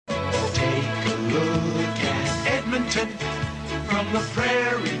Edmonton, from the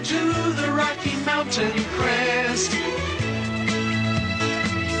prairie to the Rocky Mountain crest.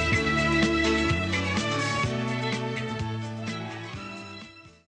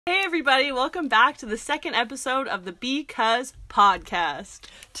 Hey everybody, welcome back to the second episode of the Because podcast.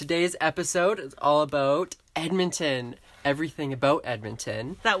 Today's episode is all about Edmonton. Everything about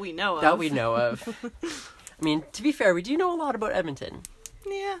Edmonton. That we know of. I mean, to be fair, we do know a lot about Edmonton.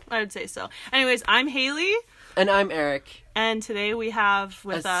 Yeah, I would say so. Anyways, I'm Haley. And I'm Eric. And today we have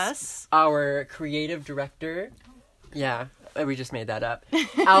with us our creative director. Yeah, we just made that up.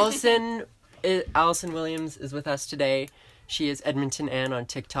 Allison Williams is with us today. She is Edmonton Ann on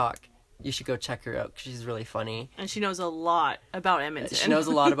TikTok. You should go check her out because she's really funny. And she knows a lot about Edmonton. She knows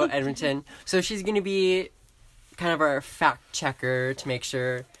a lot about Edmonton. So she's going to be kind of our fact checker to make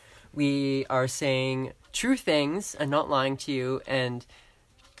sure we are saying true things and not lying to you, and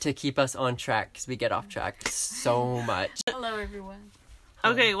to keep us on track because we get off track so much. Hello, everyone.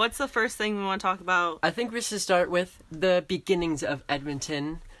 Okay, what's the first thing we want to talk about? I think we should start with the beginnings of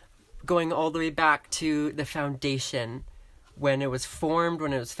Edmonton, going all the way back to the foundation, when it was formed,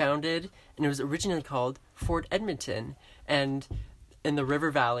 when it was founded, and it was originally called Fort Edmonton. And in the River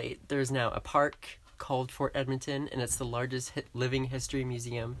Valley, there's now a park called Fort Edmonton, and it's the largest living history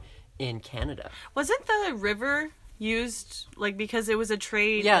museum in Canada. Wasn't the river used, like, because it was a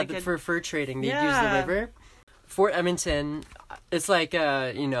trade? Yeah, like for fur trading, they'd use the river. Fort Edmonton, it's like,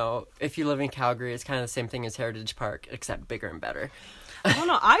 if you live in Calgary, it's kind of the same thing as Heritage Park, except bigger and better. I don't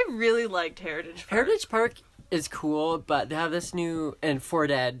know, I really liked Heritage Park. Heritage Park is cool, but they have this new, and Fort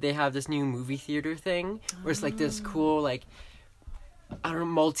Ed, they have this new movie theater thing, where it's like this cool, like, I don't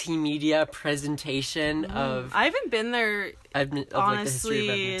know, multimedia presentation of... I haven't been there, honestly,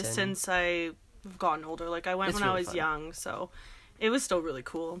 the history of since I've gotten older. Like, I went It's when I really was fun. young, so it was still really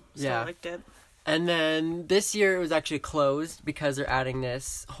cool. So Yeah. I liked it. And then this year it was actually closed because they're adding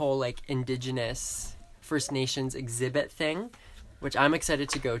this whole, like, Indigenous First Nations exhibit thing, which I'm excited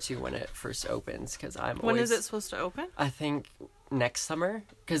to go to when it first opens, because When is it supposed to open? I think next summer,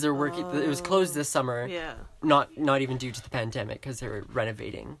 because they're working... It was closed this summer. Yeah. Not even due to the pandemic, because they're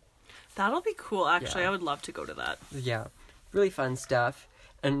renovating. That'll be cool, actually. Yeah. I would love to go to that. Yeah, really fun stuff.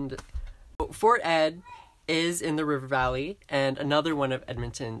 And Fort Ed is in the River Valley, and another one of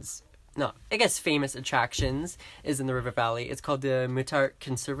Edmonton's, famous attractions is in the River Valley. It's called the Moutart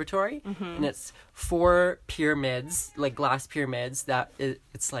Conservatory, and it's 4 pyramids, like glass pyramids,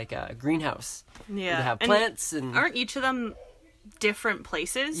 it's like a greenhouse. Yeah. They have plants and... Aren't each of them different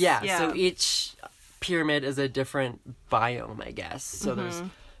places? Yeah, so each pyramid is a different biome, I guess. So there's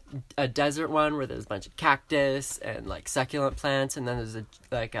a desert one where there's a bunch of cactus and like succulent plants, and then there's a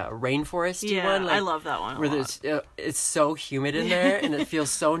rainforesty one. Like, I love that one. Where there's it's so humid in there and it feels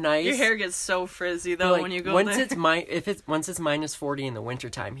so nice. Your hair gets so frizzy though, like, when you go once there. Once it's minus 40 in the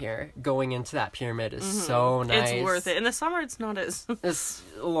wintertime here, going into that pyramid is so nice. It's worth it. In the summer, it's not as. It's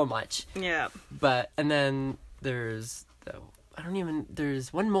a little much. Yeah. And then there's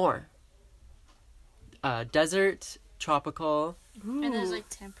one more. Desert, tropical. Ooh. And there's like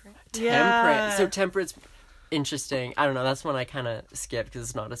temperate. Yeah. So temperate's interesting. I don't know. That's one I kind of skip because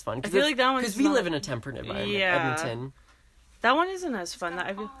it's not as fun. I feel like that one's because we live in a temperate environment. Yeah. Edmonton. That one isn't as fun.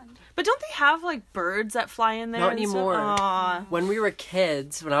 But don't they have like birds that fly in there? Not and anymore. Stuff? Aw. When we were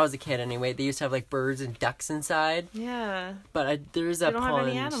kids, when I was a kid anyway, they used to have like birds and ducks inside. Yeah. But there's a They don't pond. have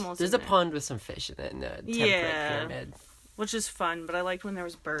any animals There's in a there. pond with some fish in it in the temperate pyramid. Which is fun, but I liked when there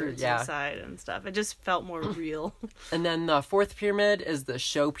was birds Yeah. inside and stuff. It just felt more real. And then the 4th pyramid is the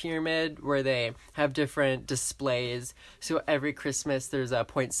show pyramid, where they have different displays. So every Christmas there's a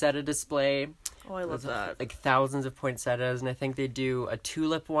poinsettia display. Oh, I love that. Like thousands of poinsettias, and I think they do a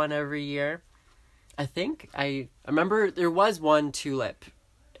tulip one every year. I remember there was one tulip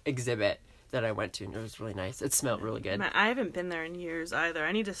exhibit that I went to, and it was really nice. It smelled really good. Man, I haven't been there in years either.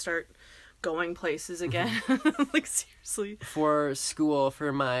 I need to start going places again. Like, seriously. For school,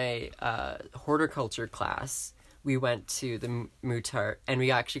 for my horticulture class, we went to the Moutart, and we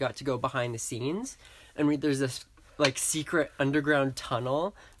actually got to go behind the scenes. And there's this like secret underground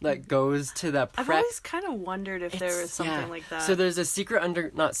tunnel that goes to the prep. I've always kind of wondered if there was something like that. So there's a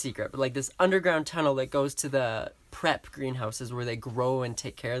not secret, but like this underground tunnel that goes to the prep greenhouses where they grow and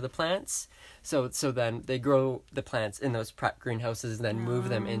take care of the plants. So then they grow the plants in those prep greenhouses and then move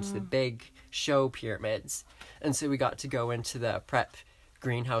them into the big show pyramids. And so we got to go into the prep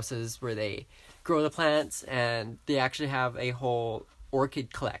greenhouses where they grow the plants, and they actually have a whole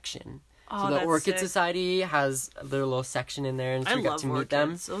orchid collection. Oh, So the that's Orchid sick. Society has their little section in there, and so I we got love to meet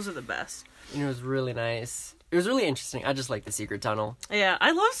orchids. them. Those are the best. And it was really nice. it was really interesting. I just like the secret tunnel. Yeah,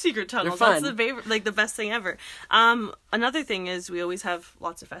 I love secret tunnels. They're That's fun. the favorite, like the best thing ever. Another thing is we always have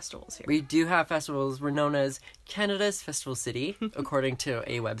lots of festivals here. We do have festivals. We're known as Canada's Festival City, according to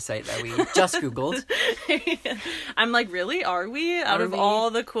a website that we just Googled. I'm like, really? Are we? Out Are of we? all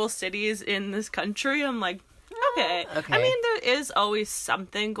the cool cities in this country, I'm like, okay. Okay. I mean, there is always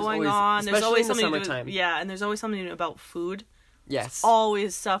something going always- on. There's especially always in the something to do summertime. yeah, and there's always something about food. Yes.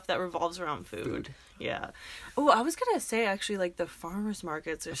 Always stuff that revolves around food. Food. Yeah. Oh, I was gonna say actually, like the farmers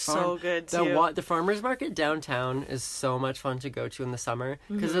markets are so good too. The farmers market downtown is so much fun to go to in the summer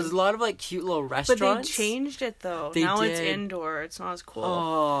because there's a lot of like cute little But restaurants. they changed it though. They Now it's did. indoor. It's not as cool.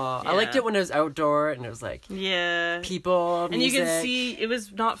 Oh, I liked Yeah. it when it was outdoor and it was like Yeah. people, And music. you can see it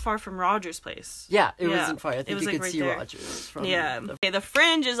was not far from Rogers Place. Yeah, it Yeah. wasn't far. I It think was, you like, could right see there. Rogers from Yeah. the Okay, the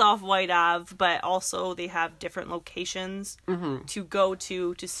Fringe is off White Ave, but also they have different locations to go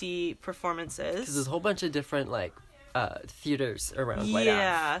to see performances. because there's a whole bunch of different like theaters around White Ave.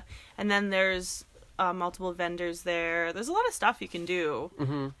 Yeah. And then there's multiple vendors there. There's a lot of stuff you can do.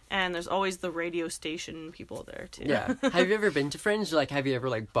 Mm-hmm. And there's always the radio station people there too. Yeah. Have you ever been to Fringe? Like, have you ever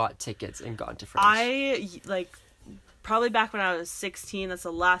like bought tickets and gone to Fringe? I like probably back when I was 16. That's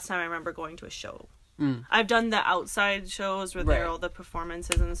the last time I remember going to a show. I've done the outside shows where there are Right. all the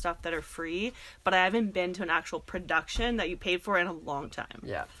performances and stuff that are free, but I haven't been to an actual production that you paid for in a long time.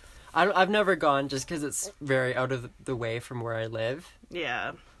 Yeah. I've never gone just because it's very out of the way from where I live.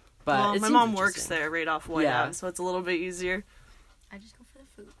 Yeah. But Well, it my seems mom works interesting. there right off White Yeah. Ave, so it's a little bit easier. I just go for the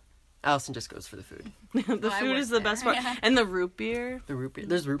food. Allison just goes for the food. The I food work is the there. best part. Yeah. And the root beer. The root beer.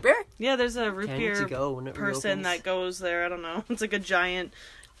 There's root beer? Yeah, there's a root Can't beer to go when it person reopens. that goes there. I don't know. It's like a giant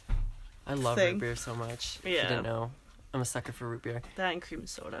I love thing. root beer so much. If Yeah. you didn't know. I'm a sucker for root beer. that and cream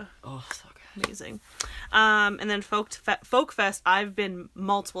soda. Oh, so good. Amazing. And then Folk Fest, I've been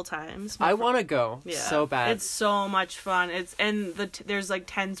multiple times. I want to go so bad. It's so much fun. There's like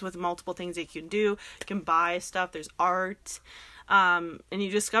tents with multiple things that you can do. You can buy stuff. There's art. And you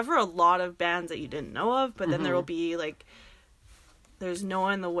discover a lot of bands that you didn't know of, but then there will be like, there's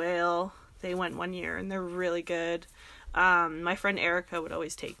Noah and the Whale. They went one year and they're really good. My friend Erica would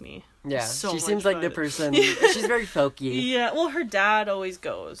always take me. Yeah, So she much seems like the fun. person. She's very folky. Yeah, well, her dad always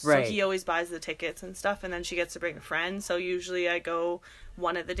goes. Right. So he always buys the tickets and stuff, and then she gets to bring a friend. So usually I go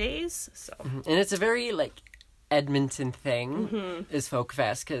one of the days. So And it's a very like Edmonton thing is Folk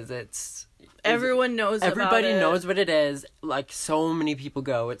Fest because it's everyone knows. everybody about it. knows what it is. Like so many people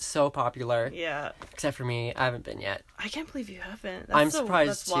go. It's so popular. Yeah, Except for me, I haven't been yet. I can't believe you haven't. I'm surprised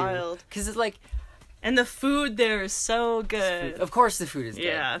That's too. wild. Because it's like, And the food there is so good. of course the food is good.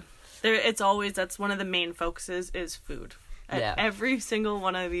 Yeah, that's one of the main focuses is food. At Yeah. every single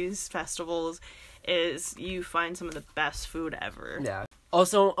one of these festivals is you find some of the best food ever. Yeah.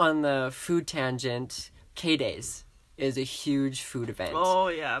 Also on the food tangent, K-Days is a huge food event. Oh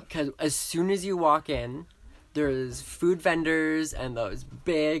yeah. Because as soon as you walk in, there's food vendors and those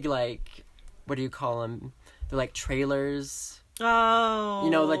big, like, what do you call them? They're like trailers. Oh. You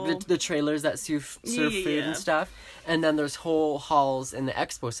know, like the trailers that serve food Yeah. and stuff. And then there's whole halls in the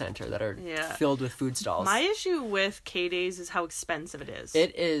expo center that are Yeah. filled with food stalls. My issue with K-Days is how expensive it is.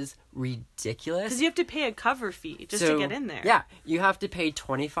 It is ridiculous. Because you have to pay a cover fee just to get in there. Yeah, you have to pay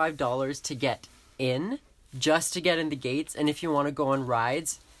 $25 to get in, just to get in the gates. And if you want to go on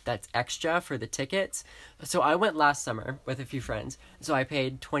rides, that's extra for the tickets. So I went last summer with a few friends. So I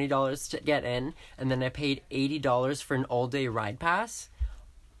paid $20 to get in, and then I paid $80 for an all-day ride pass.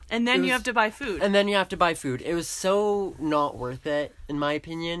 And then It you was- have to buy food. And then you have to buy food. It was so not worth it, in my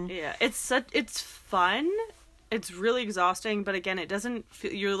opinion. Yeah, it's fun. It's really exhausting, but again, it doesn't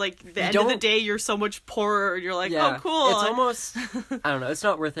feel, you're like, the end of the don't- day, you're so much poorer. You're like, Yeah, oh, cool. It's almost, I don't know, it's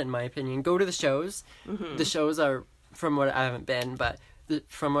not worth it in my opinion. Go to the shows. Mm-hmm. The shows are, from what I haven't been, but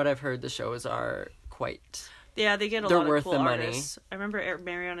from what I've heard, the shows are quite... Yeah, they get a They're lot worth of cool the money. artists. I remember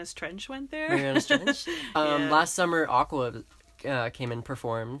Mariana's Trench went there. Mariana Trench. Yeah. Last summer, Aqua came and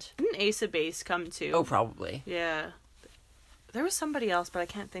performed. Didn't Ace of Base come too? Oh, probably. Yeah. There was somebody else, but I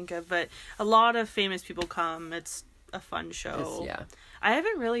can't think of. But a lot of famous people come. It's a fun show. Yeah. I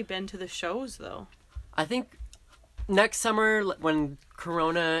haven't really been to the shows, though. I think next summer, when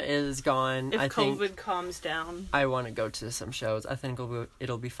Corona is gone, If I COVID think calms down. I want to go to some shows. I think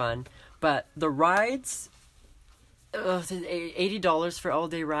it'll be fun. But the rides, $80 for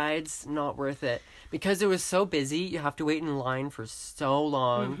all-day rides, not worth it. Because it was so busy, you have to wait in line for so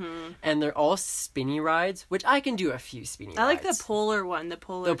long. Mm-hmm. And they're all spinny rides, which I can do a few spinny I rides. like the Polar one. The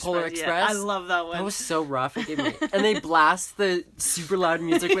Polar Polar Express. Express? Yeah, I love that one. That was so rough. It gave me... And they blast the super loud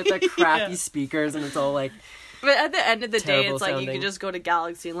music with the crappy Yeah. speakers, and it's all like... But at the end of the day, Terrible it's like you sounding. could just go to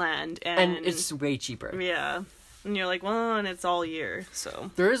Galaxyland And it's way cheaper. yeah. And you're like, well, and it's all year, so.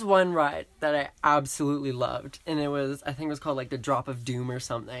 There is one ride that I absolutely loved, and I think it was called like the Drop of Doom or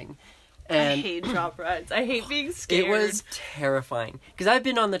something. I And hate drop rides. I hate being scared. it was terrifying. Because I've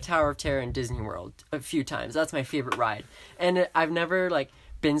been on the Tower of Terror in Disney World a few times. That's my favorite ride. And I've never like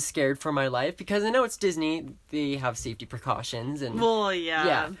been scared for my life because I know it's Disney. They have safety precautions and Well, yeah.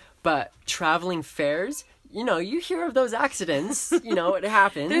 yeah. But traveling fairs, you know, you hear of those accidents. You know, it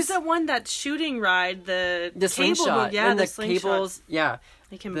happens. There's that one, that shooting ride, the cable slingshot move, yeah, and the the slingshot. cables. Yeah.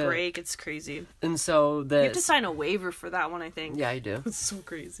 They can the- break. It's crazy. And so You have to this. sign a waiver for that one, I think. Yeah, you do. It's so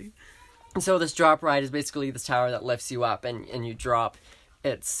crazy. And so this drop ride is basically this tower that lifts you up and you drop.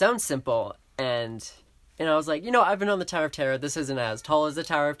 It sounds simple, and I was like, you know, I've been on the Tower of Terror. This isn't as tall as the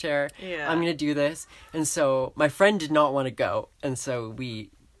Tower of Terror. Yeah. I'm going to do this. And so my friend did not want to go. And so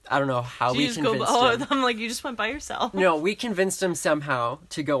I don't know how we convinced him. I'm like, you just went by yourself. No, we convinced him somehow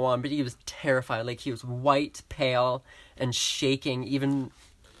to go on, but he was terrified. Like, he was white, pale, and shaking, even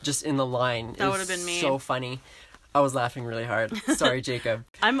just in the line. That It would was have been me. so funny. I was laughing really hard. Sorry, Jacob.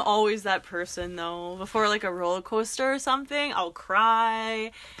 I'm always that person, though. Before, like, a roller coaster or something, I'll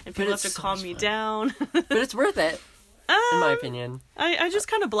cry, and people have it's to so calm much me fun. down. But it's worth it, in my Um, opinion. I just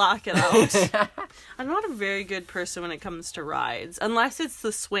kind of block it out. I'm not a very good person when it comes to rides, unless it's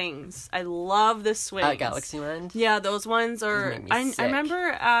the swings. I love the swings. At Galaxyland? Yeah, those ones are. make me I sick. remember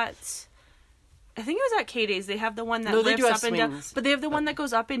at. I think it was at K-Days. They have the one that No, they lifts do have up and down, swings. but they have the one that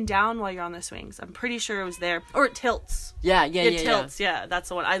goes up and down while you're on the swings. I'm pretty sure it was there, or it tilts. Yeah. It tilts. Yeah, that's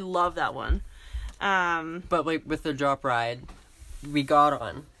the one. I love that one. But like with the drop ride, we got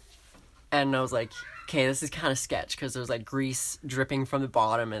on, and I was like, okay, this is kind of sketch because there's like grease dripping from the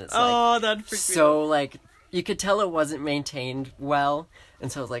bottom, and it's like Oh, that freaked me out. so like you could tell it wasn't maintained well,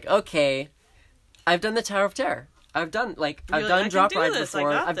 and so I was like, okay, I've done the Tower of Terror. I've done Really? I done can drop do rides this. I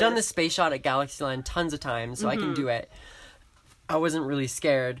before. got I've done the this. space shot at Galaxyland tons of times, so I Mm-hmm. can do it. I wasn't really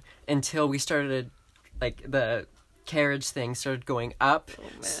scared until we started, like, the carriage thing started going up Oh,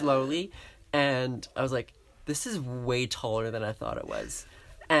 slowly, and I was like, this is way taller than I thought it was.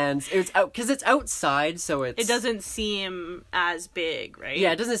 And it was out because it's outside, so It doesn't seem as big, right?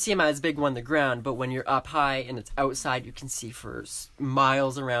 yeah, it doesn't seem as big on the ground, but when you're up high and it's outside, you can see for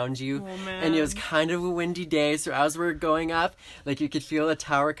miles around you. Oh, man. And it was kind of a windy day, so as we were going up, like, you could feel the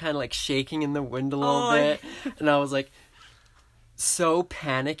tower kind of like shaking in the wind a little Oh, bit. And I was like, so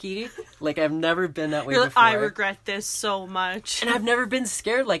panicky. Like, I've never been that way You're like, before. I regret this so much. And I've never been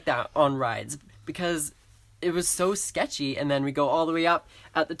scared like that on rides because it was so sketchy. And then we go all the way up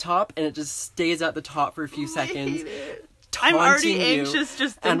at the top, and it just stays at the top for a few seconds. I'm already taunting you, anxious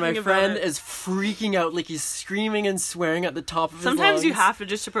just thinking and my about friend it. is freaking out, like he's screaming and swearing at the top of his Sometimes you lungs. have to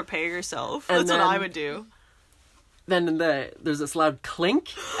just to prepare yourself. And That's what I then- would do. Then there's this loud clink,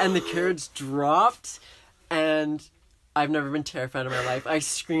 and the carriage dropped, and I've never been terrified in my life. I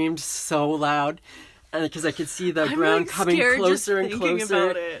screamed so loud, and because I could see the I'm ground like coming scared closer just and thinking closer.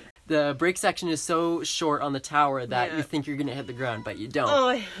 about it. The brake section is so short on the tower that Yeah. you think you're gonna hit the ground, but you don't. Oh,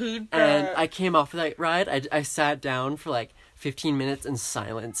 I hate And that. I came off of that ride. I sat down for like 15 minutes in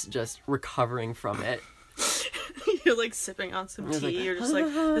silence, just recovering from it. You're like sipping on some was tea. like, You're just like,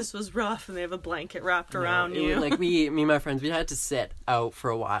 this was rough, and they have a blanket wrapped around It you. was, like me and my friends, we had to sit out for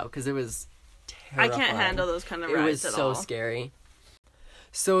a while because it was I terrifying. can't handle those kind of It rides was at so all. scary.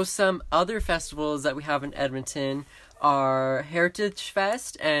 So some other festivals that we have in Edmonton are Heritage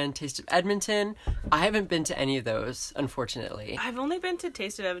Fest and Taste of Edmonton. I haven't been to any of those, unfortunately. I've only been to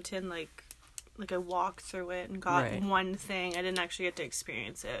Taste of Edmonton, like I walked through it and got Right. one thing. I didn't actually get to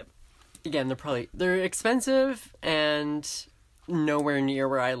experience it. Again, they're expensive and nowhere near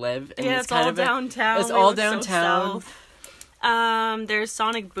where I live. And Yeah, it's all downtown. It's We all live so downtown. south. There's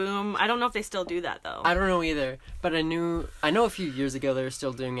Sonic Boom. I don't know if they still do that though. I don't know either, but I know a few years ago they were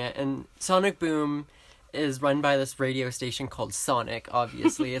still doing it, and Sonic Boom is run by this radio station called Sonic,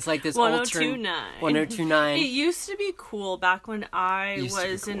 obviously. It's like this 1029. 1029. It used to be cool back when I Used to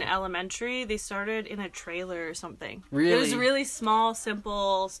be was in cool. elementary. They started in a trailer or something. It Really? was a really small,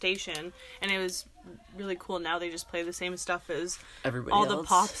 simple station, and it was really cool. Now they just play the same stuff as Everybody all else. the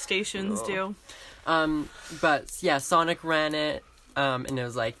pop stations Oh. do. But yeah, Sonic ran it, and it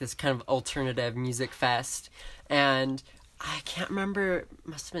was like this kind of alternative music fest, and I can't remember, it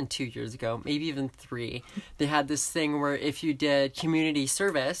must have been 2 years ago, maybe even 3. They had this thing where if you did community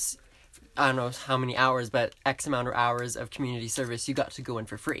service, I don't know how many hours, but X amount of hours of community service, you got to go in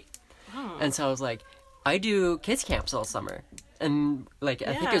for free. Oh. And so I was like, I do kids camps all summer. and like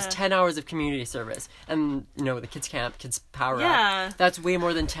I think it was Yeah. 10 hours of community service, and you know the kids camp, kids power Yeah. up. That's way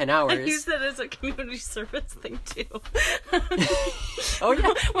more than 10 I hours. use that as a community service thing too. Oh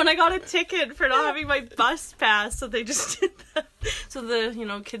yeah. When I got a ticket for not having my bus pass, so they just did that. So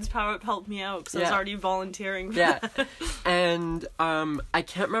the kids power up helped me out because I was Yeah. already volunteering. For Yeah, that. and I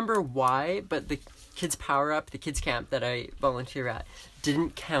can't remember why, but the kids power up, the kids camp that I volunteer at,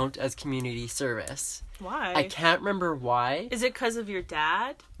 didn't count as community service. Why? I can't remember why. Is it because of your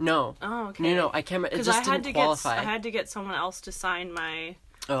dad? No. Oh, okay. No, I can't. It Because just I had didn't to qualify. I had to get someone else to sign my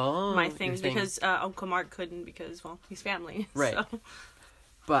my things because Uncle Mark couldn't because he's family. Right. So.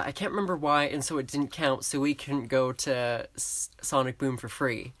 But I can't remember why, and so it didn't count. So we couldn't go to Sonic Boom for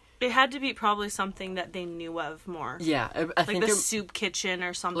free. It had to be probably something that they knew of more. Yeah, I Like think the it, soup kitchen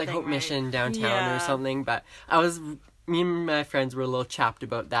or something. like Hope right? Mission downtown Yeah. or something. But me and my friends were a little chapped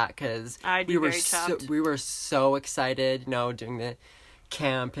about that because I'd be we were very chapped. we were so excited, doing the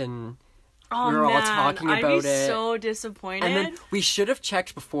camp, and Oh, we were all man, talking I'd about be it. so disappointed. And then we should have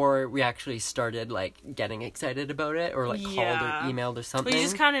checked before we actually started getting excited about it, or called Yeah. or emailed or something. But you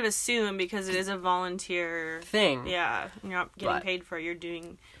just kind of assume because it is a volunteer thing. Yeah, you're not getting But- paid for it. You're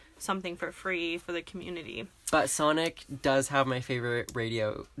doing something for free for the community. But Sonic does have my favorite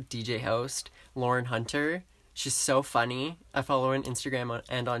radio DJ host, Lauren Hunter. She's so funny. I follow her on Instagram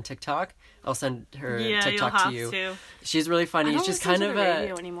and on TikTok. I'll send her Yeah, you'll TikTok have to you. to. She's really funny. I don't She's listen kind to of the a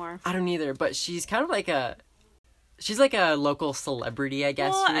radio anymore. I don't either, but she's kind of she's like a local celebrity, I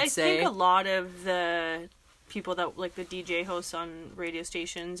guess Well, you would I say. think a lot of the people that the DJ hosts on radio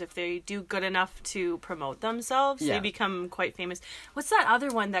stations, if they do good enough to promote themselves, Yeah. they become quite famous. What's that other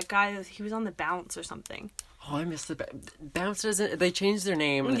one? That guy, he was on The Bounce or something. Oh, I missed the Bounce doesn't. They changed their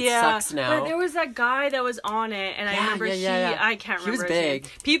name and it Yeah, sucks now. but there was that guy that was on it, and I Yeah, remember yeah. I can't He was remember his name.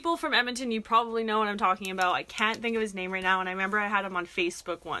 big. People from Edmonton, you probably know what I'm talking about. I can't think of his name right now, and I remember I had him on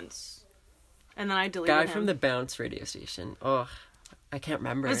Facebook once, and then I deleted Guy him. from the Bounce radio station. Oh, I can't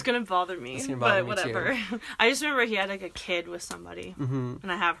remember. It's gonna bother me, It's gonna bother but me, whatever. I just remember he had a kid with somebody,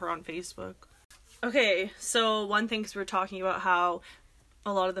 and I have her on Facebook. Okay, so one thing, because we're talking about how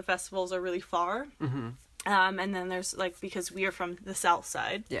a lot of the festivals are really far. And then there's because we are from the south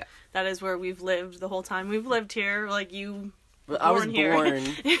side. Yeah. That is where we've lived the whole time. We've lived here, you. Well, I was here. born.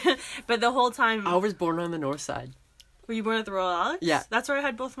 But the whole time. I was born on the north side. Were you born at the Royal Alex? Yeah. That's where I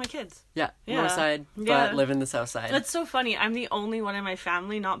had both my kids. Yeah, Yeah. north side, but Yeah. live in the south side. That's so funny. I'm the only one in my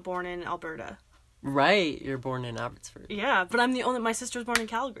family not born in Alberta. Right, you're born in Abbotsford. Yeah, but I'm the only. My sister was born in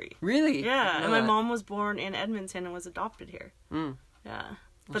Calgary. Really? Yeah, No, and my that- mom was born in Edmonton and was adopted here. Mm. Yeah,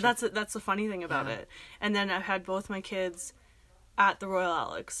 but that's the funny thing about Yeah. it. And then I had both my kids at the Royal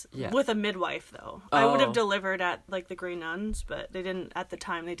Alex Yeah. with a midwife though. I would Oh. have delivered at the Grey Nuns, but they didn't at the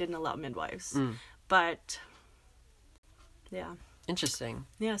time. They didn't allow midwives. Mm. But yeah, Interesting.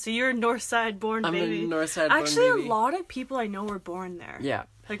 yeah. So you're a North Side born I'm baby. a north side born Actually, baby. a lot of people I know were born there. Yeah.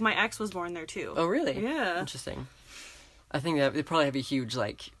 Like my ex was born there too. Oh, really? Yeah. Interesting. I think that they probably have a huge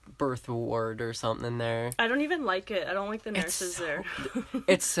birth ward or something there. I don't even like it. I don't like the It's nurses so- there.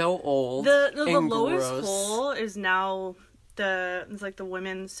 It's so old. The and lowest gross. hole is now it's the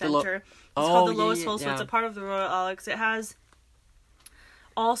women's The lo- center. It's Oh, called the yeah, lowest yeah, hole, so it's yeah. a part of the Royal Alex. It has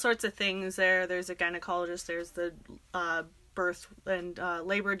all sorts of things there. There's a gynecologist. There's the birth and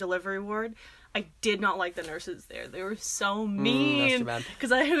labor delivery ward. I did not like the nurses there. They were so that's mean. too bad.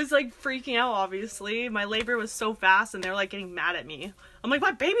 Because I was freaking out. Obviously, my labor was so fast, and they're getting mad at me. I'm like,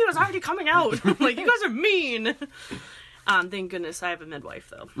 my baby was already coming out. I'm like, you guys are mean. Thank goodness I have a midwife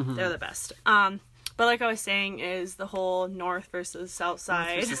though. Mm-hmm. They're the best. But like I was saying, is the whole north versus south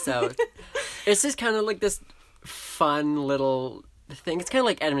side. Versus south. It's just kind of this fun little thing. It's kind of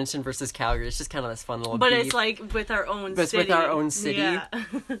like Edmonton versus Calgary. It's just kind of this fun little. But beef. it's with our own But it's city. with our own city. Yeah.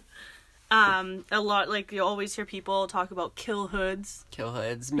 A lot you always hear people talk about kill hoods. Kill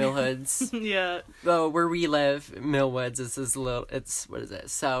hoods, mill hoods. Yeah. Though where we live, Millwoods is this little. It's what is it?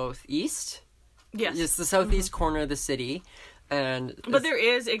 Southeast. Yes. It's the southeast corner of the city, and But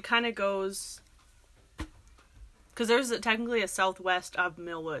it kind of goes. Because there's technically a southwest of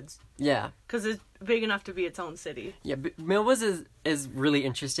Millwoods. yeah. Because it's big enough to be its own city. Yeah, but Millwoods is really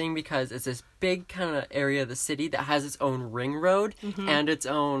interesting because it's this big kind of area of the city that has its own ring road and its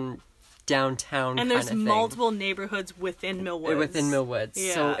own downtown And kind there's of thing. multiple neighborhoods within Millwoods. Within Millwoods.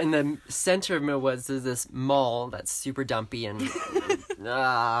 So Yeah. in the center of Millwoods is this mall that's super dumpy and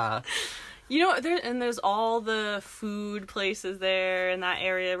There's all the food places there in that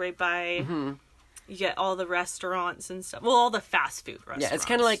area right by. you get all the restaurants and stuff. Well, all the fast food restaurants. Yeah, it's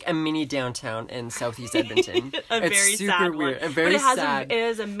kind of like a mini downtown in Southeast Edmonton. a It's very super sad weird. one. A very but it has sad. it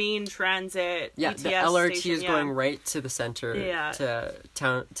is a main transit. Yeah, BTS the LRT station, is going right to the center. Yeah. To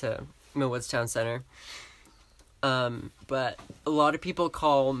Millwoods Town Center. But a lot of people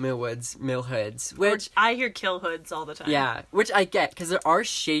call Millwoods Millhoods, which I hear kill hoods all the time. yeah, which I get because there are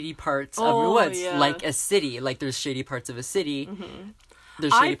shady parts of Oh, Millwoods, yeah. like a city. Like there's shady parts of a city.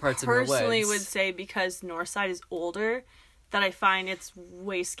 There's shady parts of I Millwoods. personally would say because Northside is older, that I find it's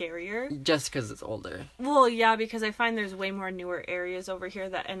way scarier. Just because it's older, Well, yeah, because I find there's way more newer areas over here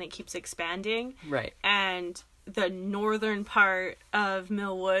and it keeps expanding. right? And the northern part of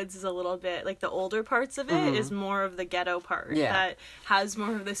Millwoods is a little bit like the older parts of it is more of the ghetto part that has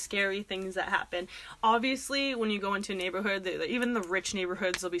more of the scary things that happen. Obviously, when you go into a neighborhood, even the rich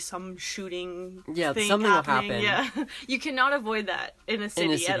neighborhoods, there'll be some shooting. Yeah, thing something will happening. happen. Yeah, you cannot avoid that in a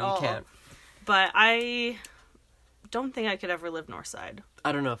city, at all. You can't. But I don't think I could ever live north side.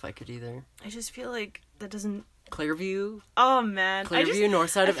 I don't know if I could either. I just feel like that doesn't. Clearview, Oh man, Clearview,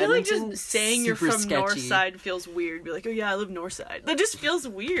 north side of I feel Edmonton. like just saying you're super from north sketchy. side feels weird. Be like, oh yeah, I live north side. That just feels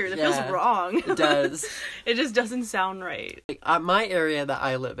weird. It Yeah, feels wrong. It does. It just doesn't sound right. Like, my area that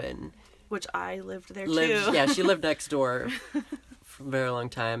I live in Which I lived there lived. too. Yeah, she lived next door for a very long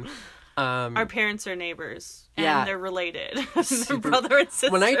time. Our parents are neighbors. And Yeah. they're related. They're Super- brother and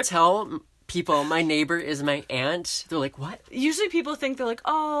sister. When I tell people my neighbor is my aunt, they're like, "What?" Usually people think they're like,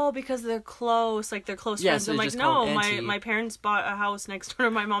 oh, because they're close, like they're close Yeah, friends. so I'm they like, just call no, them auntie. my parents bought a house next door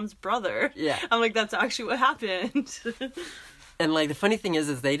to my mom's brother. Yeah. I'm like, that's actually what happened. And like the funny thing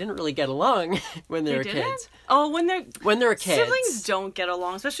is they didn't really get along when they were didn't? kids. Oh, when they're When they were kids, siblings don't get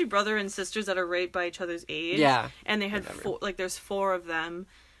along, especially brother and sisters that are right by each other's age. Yeah. And they had there's 4 of them.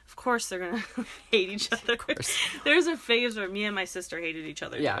 Of course they're gonna hate each other. Of course. There's a phase where me and my sister hated each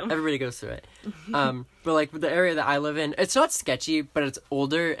other. Yeah, too. everybody goes through it. But like the area that I live in, it's not sketchy, but it's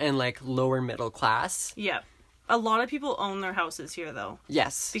older and like lower middle class. Yeah. A lot of people own their houses here though.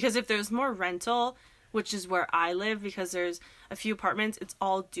 Yes. Because if there's more rental, which is where I live, because there's a few apartments, it's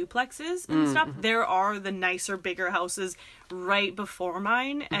all duplexes and stuff. There are the nicer, bigger houses right before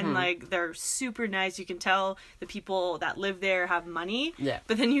mine, and like they're super nice. You can tell the people that live there have money. Yeah.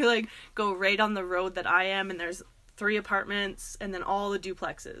 But then you like go right on the road that I am, and there's 3 apartments, and then all the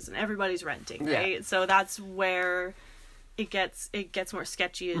duplexes, and everybody's renting, Yeah. right? So that's where it gets more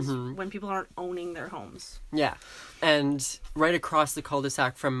sketchy is when people aren't owning their homes. Yeah. And right across the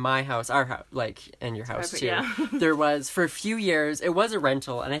cul-de-sac from my house, our house, like, and your house too, Yeah. there was, for a few years, it was a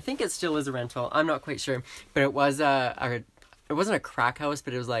rental, and I think it still is a rental. I'm not quite sure. But it was it wasn't a crack house,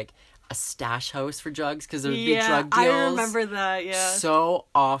 but it was like a stash house for drugs, because there would be drug deals. I remember that, yeah. So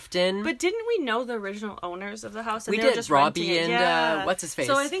often. But didn't we know the original owners of the house? And We they were did, just Robbie renting it? and, Yeah. what's his face?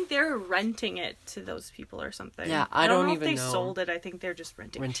 So I think they're renting it to those people or something. Yeah, I I don't don't know even if they know. sold it. I think they're just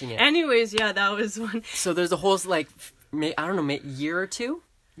renting Renting it. Anyways, yeah, that was one. So there's a whole, like, I don't know, year or two?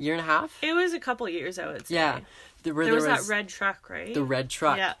 Year and a half? It was a couple years, I would say. Yeah. There was that red truck, right? The red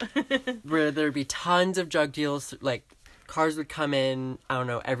truck. Yeah. Where there'd be tons of drug deals, like cars would come in, I don't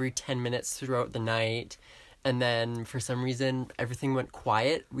know, every 10 minutes throughout the night, and then for some reason everything went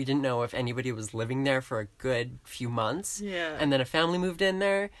quiet. We didn't know if anybody was living there for a good few months. Yeah. And then a family moved in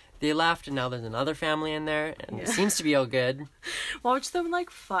there, they left, and now there's another family in there, and it Yeah. seems to be all good. Watch them like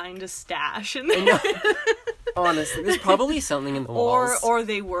find a stash in there. Honestly, there's probably something in the walls. Or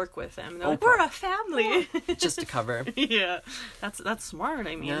they work with them. They're like, we're a family. just to cover. Yeah. That's smart,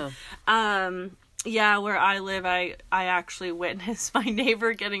 I mean. Yeah. Yeah, where I live, I actually witnessed my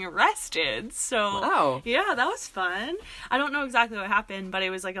neighbor getting arrested. So, Wow. yeah, that was fun. I don't know exactly what happened, but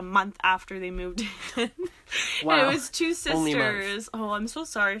it was like a month after they moved in. Wow. And it was 2 Only a month. sisters. Oh, I'm so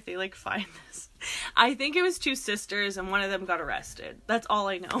sorry if they like find this. I think it was 2 sisters, and one of them got arrested. That's all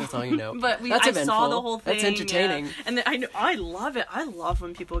I know. That's all you know. But That's I saw eventful. the whole thing. That's entertaining. Yeah. And I love it. I love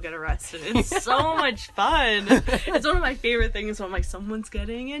when people get arrested. It's so much fun. It's one of my favorite things when I'm like, someone's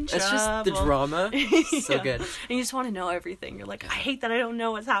getting in trouble. It's just the drama. So Yeah. good. And you just want to know everything. You're like, I hate that I don't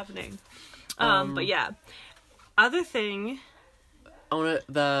know what's happening. But yeah. Other thing,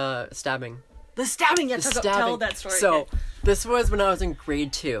 The stabbing. the stabbing. Yeah, The tell stabbing. that story. So, this was when I was in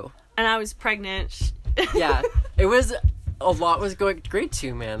grade 2. And I was pregnant. Yeah. It was, a lot was going, grade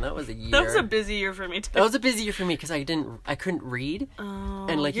 2, man. That was a year. That was a busy year for me too. That was a busy year for me because I couldn't read. Oh,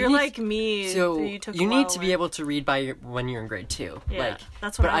 and like you're you need- like me. So you took you a need while to be away. able to read when you're in grade 2. Yeah, like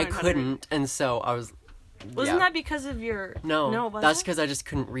that's when but I I learned how to read. couldn't, and so I was. Wasn't yeah. that because of your? No, was that's it? because I just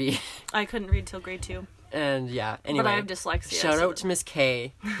couldn't read. I couldn't read till grade 2. And yeah, anyway. But I have dyslexia. Shout so- out to Miss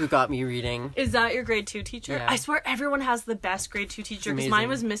K, who got me reading. Is that your grade 2 teacher? Yeah. I swear everyone has the best grade 2 teacher, because mine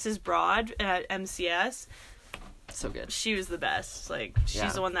was amazing. Mrs. Broad at MCS. So good. She was the best. Like, she's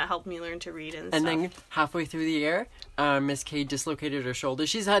Yeah. the one that helped me learn to read and And stuff. then halfway through the year, Miss K dislocated her shoulder.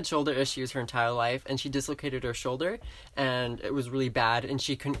 She's had shoulder issues her entire life, and she dislocated her shoulder, and it was really bad, and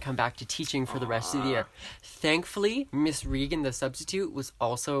she couldn't come back to teaching for the rest of the year. Thankfully, Miss Regan, the substitute, was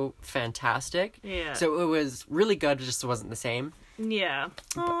also fantastic. Yeah. So it was really good, it just wasn't the same. Yeah.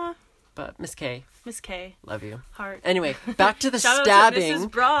 Aw, But Miss K, Miss K. love you. Heart. Anyway, back to the Shout out stabbing. to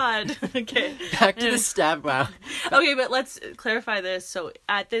Mrs. Broad. Okay. Back to the stab. Wow. Okay, but let's clarify this. So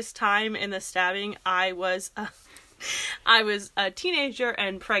at this time in the stabbing, I was a teenager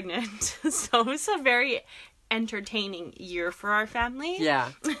and pregnant. So it was a very entertaining year for our family.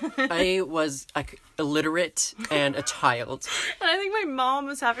 Yeah. I was like illiterate and a child. And I think my mom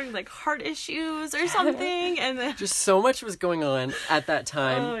was having like heart issues or something. And then, Just so much was going on at that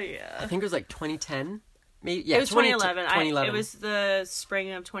time. oh I yeah. think it was like 2010. Maybe yeah, It was 2011. 2011. It was the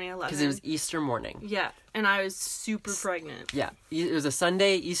spring of 2011. because it was Easter morning. Yeah, and I was super pregnant. Yeah, it was a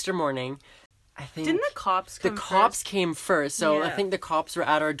Sunday Easter morning. I think Didn't the cops come the cops first? came first. So I Yeah. think the cops were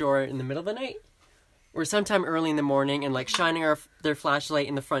at our door in the middle of the night, or sometime early in the morning, and like shining their flashlight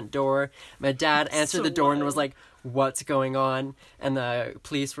in the front door. My dad answered So the door and wild. was like, "What's going on?" And the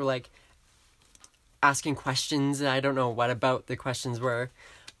police were like asking questions. And I don't know what about the questions were,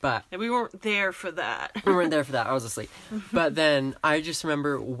 but And we weren't there for that. we weren't there for that. I was asleep. But then I just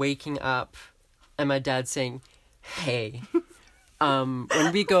remember waking up and my dad saying, "Hey,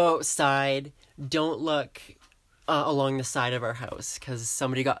 when we go outside, don't look along the side of our house because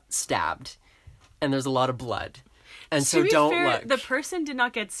somebody got stabbed and there's a lot of blood. And so to be don't fair, look." the person did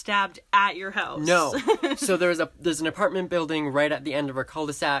not get stabbed at your house. No. So there's an apartment building right at the end of our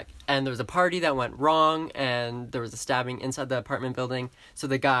cul-de-sac, and there was a party that went wrong, and there was a stabbing inside the apartment building. So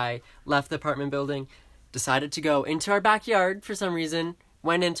the guy left the apartment building, decided to go into our backyard for some reason,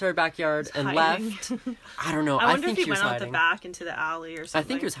 went into our backyard and hiding. left. I don't know. I wonder think if he was went out hiding. the back into the alley or I something.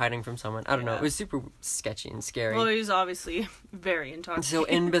 think he was hiding from someone. I don't know. Yeah. It was super sketchy and scary. Well, he was obviously very intoxicated. So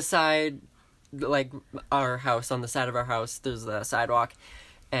in beside, like, our house, on the side of our house, there's the sidewalk,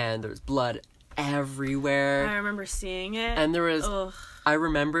 and there's blood everywhere. I remember seeing it. And there was, Ugh. I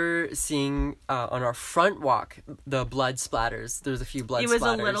remember seeing on our front walk the blood splatters. There was a few blood It was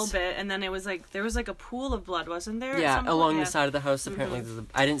splatters. a little bit, and then it was like there was like a pool of blood, wasn't there? at Yeah, some point? along Yeah. the side of the house. Apparently, there's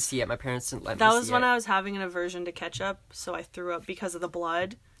I didn't see it. My parents didn't let me That see was when it. I was having an aversion to ketchup, so I threw up because of the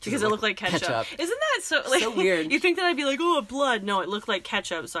blood. Because it look looked like ketchup. ketchup. Isn't that so like So weird. You think that I'd be like, oh, blood? No, it looked like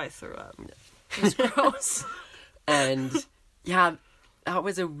ketchup, so I threw up. It was gross. And yeah, that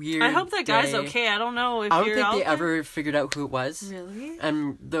was a weird. I hope that guy's day. okay. I don't know if I don't you're think out they there. ever figured out who it was. Really?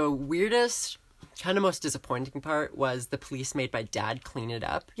 And the weirdest, kind of most disappointing part was the police made my dad clean it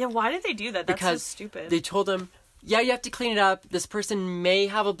up. Yeah, why did they do that? That's Because so stupid. they told him, "Yeah, you have to clean it up. This person may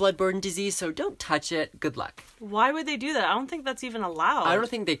have a bloodborne disease, so don't touch it. Good luck." Why would they do that? I don't think that's even allowed. I don't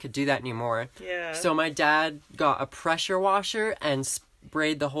think they could do that anymore. Yeah. So my dad got a pressure washer and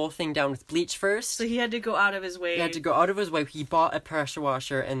sprayed the whole thing down with bleach first. So he had to go out of his way. He had to go out of his way. He bought a pressure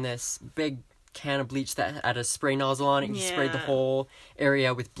washer and this big can of bleach that had a spray nozzle on it. He sprayed the Yeah. whole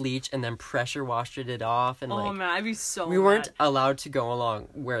area with bleach and then pressure washed it off. And Oh like, man, I'd be so we weren't mad. allowed to go along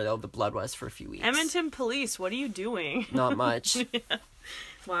where all the blood was for a few weeks. Edmonton police, what are you doing? Not much.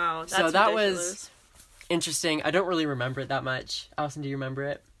 Wow, that's So that was- ridiculous. Interesting. I don't really remember it that much. Allison, do you remember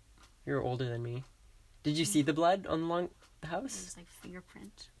it? You're older than me. Did you see the blood along the house? There's like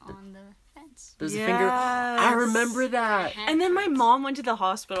fingerprint on the fence. There's a finger. I Yes. remember that. And then my mom went to the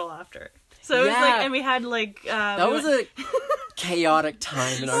hospital after. So it was Yeah. like, and we had like That was a chaotic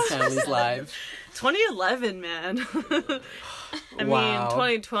time in our family's life. 2011, man. I Wow. mean,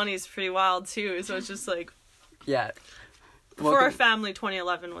 2020 is pretty wild too. So it's just like Yeah. for our Welcome- family,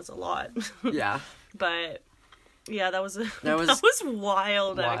 2011 was a lot. Yeah. But yeah, that was That was- that was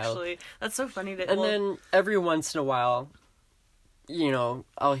wild, wild. actually. That's so funny to. And well, then every once in a while, you know,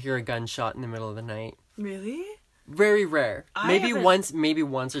 I'll hear a gunshot in the middle of the night. really. Very rare. I Maybe haven't- maybe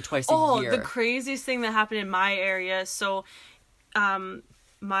once or twice a Oh, year. the craziest thing that happened in my area. So,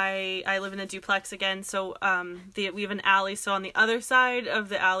 I live in a duplex again. So, we have an alley. So on the other side of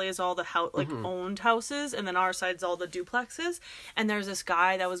the alley is all the owned houses, and then our side's all the duplexes. And there's this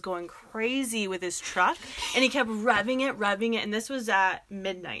guy that was going crazy with his truck, and he kept revving it, and this was at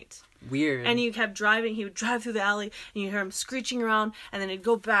midnight. weird. And he kept driving. He would drive through the alley, and you hear him screeching around, and then he'd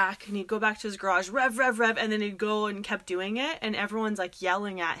go back, and he'd go back to his garage, rev, rev, rev, and then he'd go and kept doing it, and everyone's, like,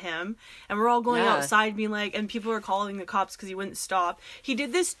 yelling at him, and we're all going outside being like, and people were calling the cops because he wouldn't stop. He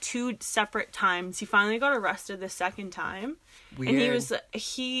did this 2 separate times. He finally got arrested the second time. Weird.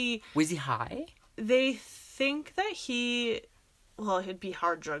 And Was he high? they think that well, it'd be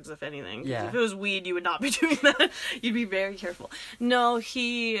hard drugs, if anything. 'Cause Yeah. if it was weed, you would not be doing that. You'd be very careful. No,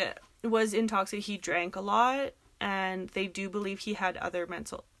 he was intoxicated. He drank a lot, and they do believe he had other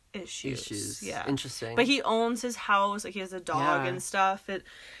mental issues. Yeah. Interesting. But he owns his house. Like, he has a dog Yeah. and stuff.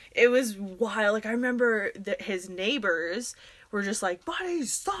 It was wild. Like, I remember that his neighbors were just like, buddy,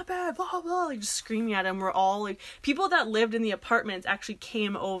 stop it, blah, blah, like, just screaming at him. We're all, like, people that lived in the apartments actually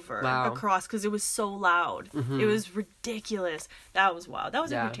came over across because it was so loud. It was ridiculous. That was wild. That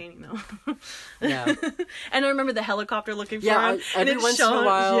was entertaining, though. Yeah. And I remember the helicopter looking for Yeah, him. every and once in a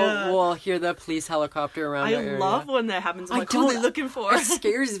while, yeah. we'll hear the police helicopter around I our area. love when that happens. I'm I like, who are they don't- looking for? It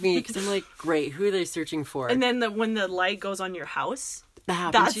scares me, because I'm like, great, who are they searching for? And then when the light goes on your house. that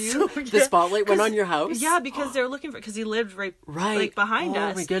happened that's to you? so- The yeah. spotlight went on your house? Yeah, because they were looking for, because he lived right like behind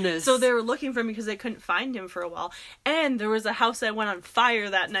us. Oh my goodness. So they were looking for him because they couldn't find him for a while. And there was a house that went on fire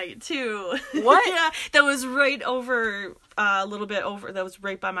that night too. What? Yeah, that was right over a little bit over. That was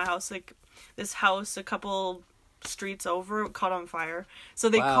right by my house. Like, this house, a couple streets over, caught on fire. So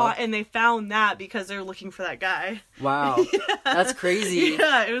they they found that because they were looking for that guy. Wow. That's crazy.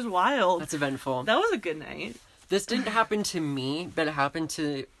 Yeah, it was wild. That's eventful. That was a good night. This didn't happen to me, but it happened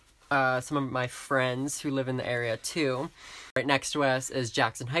to some of my friends who live in the area too. Right next to us is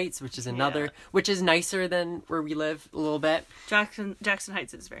Jackson Heights, which is which is nicer than where we live a little bit. Jackson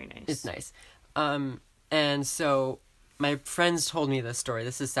Heights is very nice. It's nice. And so my friends told me this story.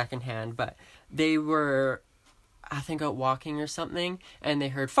 This is secondhand, but they were, I think, out walking or something, and they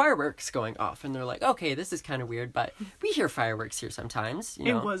heard fireworks going off, and they're like, okay, this is kind of weird, but we hear fireworks here sometimes.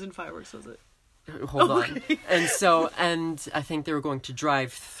 You know? It wasn't fireworks, was it? Hold on. And I think they were going to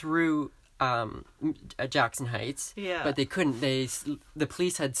drive through Jackson Heights. Yeah. But they couldn't. The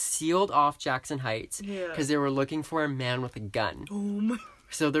police had sealed off Jackson Heights because they were looking for a man with a gun. Oh my.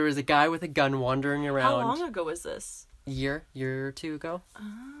 So there was a guy with a gun wandering around. How long ago was this? Year or two ago. Oh.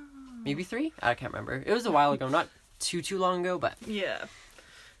 Maybe 3? I can't remember. It was a while ago. Not too long ago, but yeah.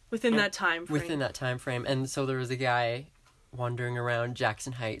 Within that time frame. Within that time frame. And so there was a guy wandering around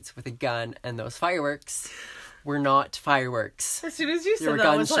Jackson Heights with a gun, and those fireworks were not fireworks. As soon as you They were said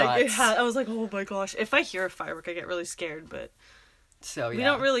that, I was like, gunshots. I was like, oh my gosh. If I hear a firework, I get really scared, but So, yeah. we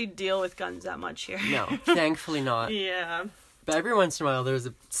don't really deal with guns that much here. No, thankfully not. Yeah. But every once in a while, there's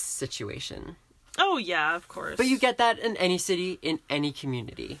a situation. Oh, yeah, of course. But you get that in any city, in any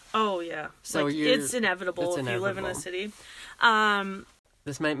community. Oh, yeah. So like, it's inevitable if you live in a city.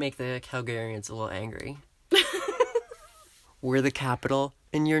 This might make the Calgarians a little angry. We're the capital,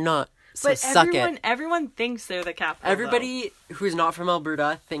 and you're not. So but suck it. everyone thinks they're the capital. Everybody who's not from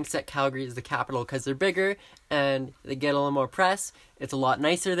Alberta thinks that Calgary is the capital because they're bigger and they get a little more press. It's a lot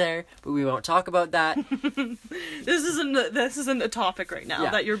nicer there, but we won't talk about that. This isn't a topic right now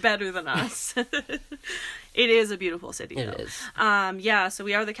that you're better than us. It is a beautiful city. It though. is. Yeah, so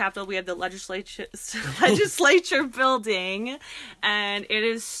we are the capital. We have the legislature building, and it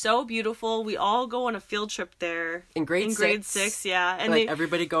is so beautiful. We all go on a field trip there In grade six, yeah. And like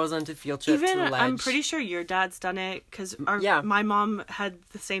everybody goes on to field trips to the ledge. I'm pretty sure your dad's done it because my mom had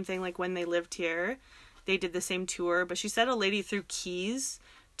the same thing. Like when they lived here, they did the same tour. But she said a lady threw keys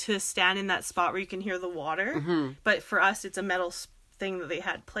to stand in that spot where you can hear the water. Mm-hmm. But for us, it's a metal thing that they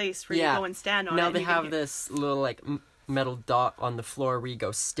had placed where you go and stand on it. Now they have this little like metal dot on the floor where you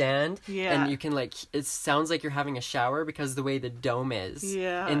go stand. Yeah. And you can like, it sounds like you're having a shower because the way the dome is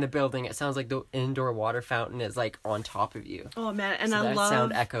in the building, it sounds like the indoor water fountain is like on top of you. Oh man, and so I that love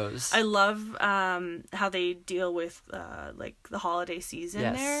sound echoes. I love how they deal with like the holiday season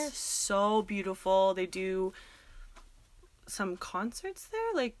there. So beautiful. They do some concerts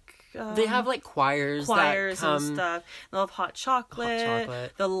there, like they have like choirs that come... and stuff. They have hot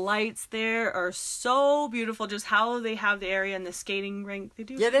chocolate. The lights there are so beautiful. Just how they have the area and the skating rink.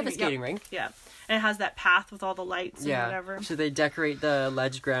 They have a skating rink. Yeah, and it has that path with all the lights and whatever. So they decorate the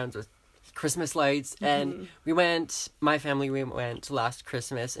ledge grounds with Christmas lights, and my family went last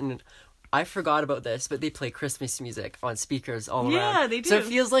Christmas, and I forgot about this, but they play Christmas music on speakers all around. Yeah, they do. So it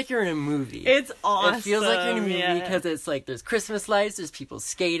feels like you're in a movie. It's awesome. It feels like you're in a movie because it's like there's Christmas lights, there's people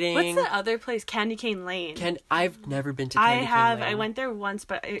skating. What's the other place? Candy Cane Lane. I've never been to Candy Cane Lane. I went there once,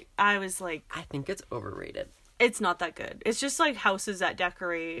 but I was like... I think it's overrated. It's not that good. It's just like houses that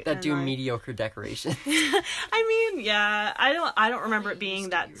decorate. That and, do like, mediocre decoration. I mean, yeah. I don't remember it being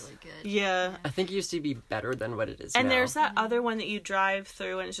used to that. be really good. Yeah. I think it used to be better than what it is And now. there's that other one that you drive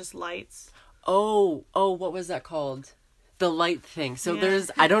through and it's just lights. Oh, what was that called? The light thing. So Yeah. there's,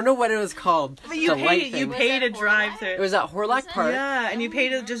 I don't know what it was called. But you the pay light thing. Was to that drive Horlac? through. It was at Horlac Park. Yeah, and you pay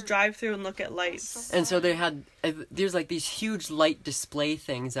to Oh, just drive through and look at lights. And so they had, there's like these huge light display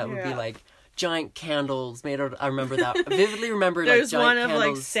things that would be Yeah. like giant candles made out, I remember that. I vividly remember There's like one giant of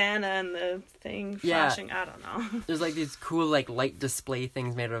candles. like Santa and the thing Yeah. flashing. I don't know. There's like these cool like light display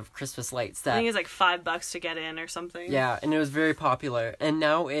things made out of Christmas lights I that, think it's like $5 to get in or something. yeah, and it was very popular. And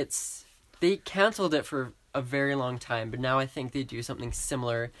now they canceled it for a very long time, but now I think they do something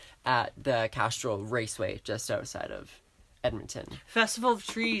similar at the Castrol Raceway just outside of Edmonton. Festival of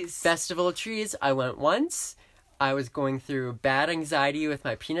Trees. Festival of Trees, I went once. I was going through bad anxiety with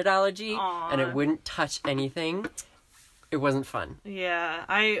my peanut allergy, and it Aw. wouldn't touch anything. It wasn't fun. Yeah,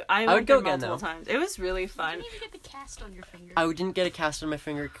 I would went go there again, multiple though. times. It was really You fun. didn't even get the cast on your finger. I didn't get a cast on my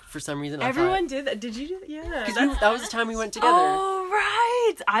finger for some reason. Everyone did that. Did you do that? Yeah. That was the time we went together. Oh,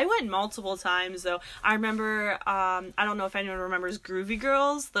 right. I went multiple times, though. I remember, I don't know if anyone remembers Groovy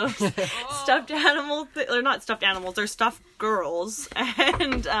Girls, those stuffed animal, or not stuffed animals, they're stuffed girls.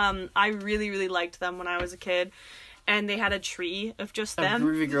 And I really, really liked them when I was a kid. And they had a tree of just A them.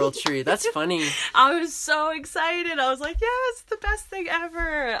 groovy girl tree. That's funny. I was so excited. I was like, yes, the best thing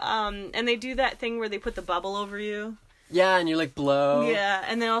ever. And they do that thing where they put the bubble over you. Yeah, and you like blow. Yeah,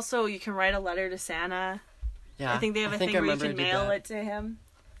 and then also you can write a letter to Santa. Yeah. I think they have a thing I where you remember can I did mail that. it to him.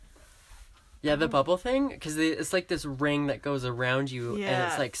 Yeah, the bubble thing, because it's like this ring that goes around you, and Yeah.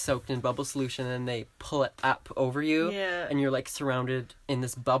 it's like soaked in bubble solution, and they pull it up over you, Yeah. and you're like surrounded in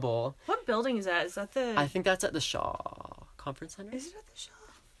this bubble. What building is that? Is that the... I think that's at the Shaw Conference Center. Is it at the show?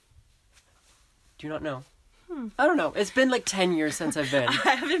 Do you not know? I don't know. It's been like 10 years since I've been, I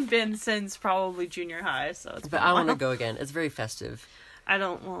haven't been since probably junior high, so it's been but a I want to while. go again. It's very festive. I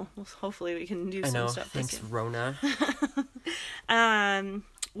don't... Well, hopefully we can do I some know. stuff Thanks, this year. Rona.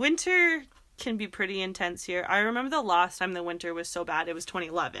 Winter can be pretty intense here. I remember the last time the winter was so bad. It was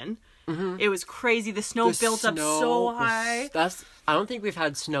 2011. Mm-hmm. It was crazy. The snow built up so high. I don't think we've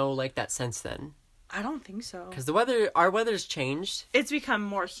had snow like that since then. I don't think so. Because our weather's changed. It's become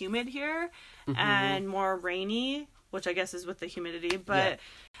more humid here Mm-hmm. and more rainy, which I guess is with the humidity. But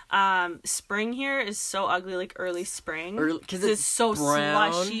spring here is so ugly, like early spring. Because it's so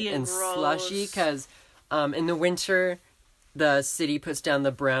brown slushy and gross. slushy. Because in the winter, the city puts down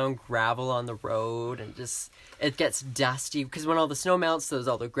the brown gravel on the road, and just it gets dusty. Because when all the snow melts, there's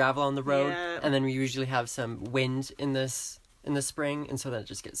all the gravel on the road, Yeah. and then we usually have some wind in the spring, and so then it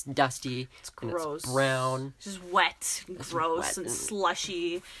just gets dusty. It's gross. It's brown. It's just wet, and gross, wet and and-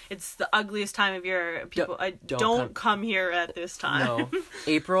 slushy. It's the ugliest time of year. People, Don't don't come here at this time. No,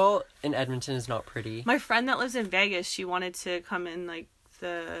 April in Edmonton is not pretty. My friend that lives in Vegas, she wanted to come in like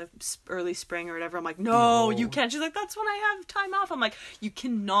the early spring or whatever. I'm like, no, you can't. She's like, that's when I have time off. I'm like, you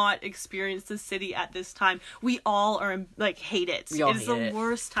cannot experience the city at this time. We all are like hate it. We all It is hate the it.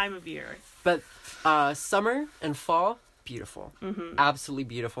 worst time of year. But summer and fall, beautiful. Absolutely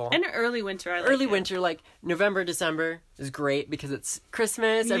beautiful. And early winter, I like Early it. winter, like November, December, is great because it's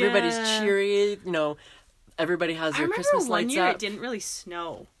Christmas. Everybody's Yeah. cheery. You know, everybody has I their remember Christmas one lights year up. it didn't really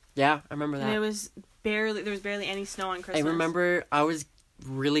snow. Yeah, I remember And that. there was barely any snow on I Christmas. remember I was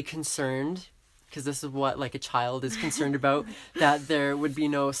really concerned because this is what like a child is concerned about, that there would be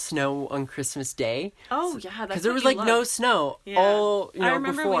no snow on Christmas Day. Oh yeah, that's Because there was what you like no loved. snow Yeah. all I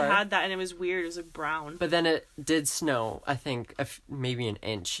remember before. we had that and it was weird. It was like brown. But then it did snow, I think, maybe an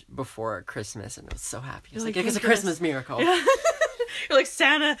inch before Christmas, and I was so happy. I was You're like, it's a "Thank goodness." Christmas miracle. You're like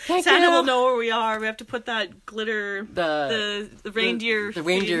Santa Thank Santa you. will know where we are. We have to put that glitter The reindeer the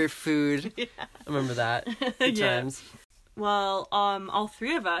reindeer food. I remember that. Good Yeah. times. Well, all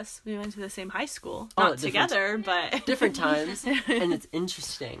three of us, we went to the same high school. Oh, Not different- together, but Different times. And it's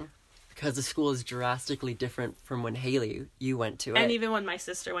interesting because the school is drastically different from when Haley, you went to it. and even when my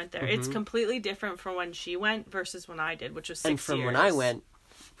sister went there, it's completely different from when she went versus when I did, which was 6 and from years. when I went.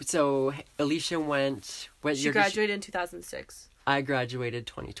 So Alicia went. What She year did graduated in 2006. I graduated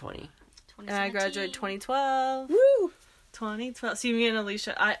 2020. And I graduated 2012. Woo! 2012. See, me and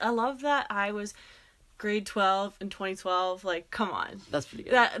Alicia, I love that I was grade 12 in 2012. Like, come on. That's pretty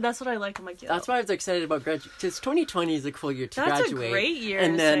good. That's what I like. I'm like, yo. That's why I was excited about graduate. Because 2020 is a cool year to That's graduate. a great year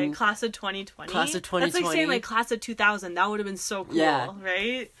And to then, say class of 2020. Class of That's like 2020. saying like class of 2000. That would have been so cool, Yeah.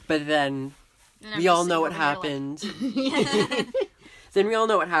 right? but then we all know what happened. Then we all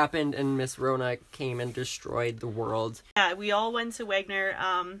know what happened, and Miss Rona came and destroyed the world. Yeah, we all went to Wagner.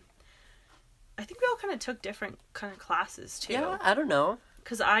 I think we all kind of took different kind of classes too. Yeah, I don't know.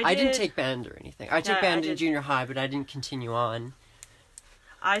 Because I didn't take band or anything. I took Yeah, band I in did. junior high, but I didn't continue on.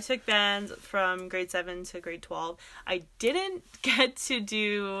 I took band from grade 7 to grade 12. I didn't get to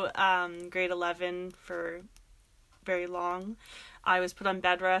do grade 11 for very long. I was put on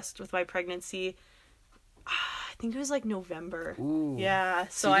bed rest with my pregnancy. I think it was like November. Ooh. Yeah, So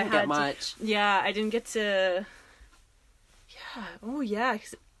so you I didn't had get much. Yeah, I didn't get to. Yeah. Oh yeah.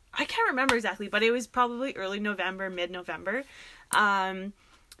 'Cause I can't remember exactly, but it was probably early November, mid-November.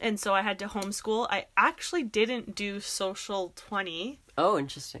 And so I had to homeschool. I actually didn't do social 20. Oh,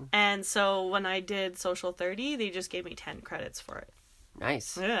 interesting. And so when I did social 30, they just gave me 10 credits for it.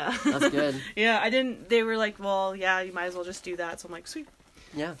 Nice. Yeah. That's good. Yeah, I didn't, they were like, well, yeah, you might as well just do that. So I'm like, sweet.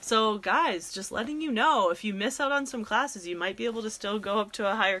 Yeah. So guys, just letting you know, if you miss out on some classes, you might be able to still go up to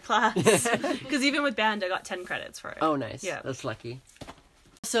a higher class. Because even with band, I got 10 credits for it. Oh, nice. Yeah. That's lucky.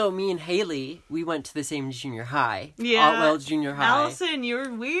 So me and Haley, we went to the same junior high. Yeah. Otwell Junior High. Allison,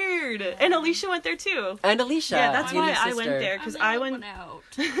 you're weird. And Alicia went there too. And Alicia. Yeah, that's why Haley's I went sister. there. Because I'm I that went, one out.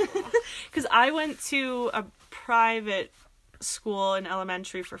 because I went to a private school in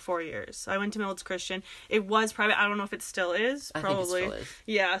elementary for 4 years. I went to Mills Christian. It was private. I don't know if it still is. I think it Probably. still is.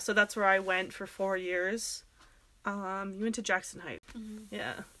 Yeah, so that's where I went for 4 years. You went to Jackson Heights.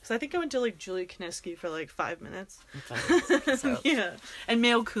 Yeah. So I think I went to like Julie Kaniski for like 5 minutes. So, Yeah. And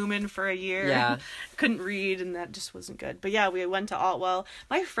Mayo Kuman for a year. Yeah. Couldn't read and that just wasn't good. But yeah, we went to Otwell.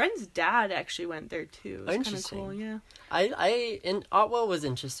 My friend's dad actually went there too. It was kind of Interesting. cool, yeah. I in Otwell was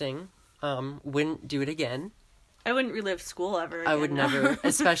interesting. Wouldn't do it again. I wouldn't relive school ever I again. would never,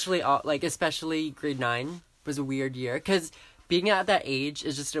 especially grade 9 was a weird year because being at that age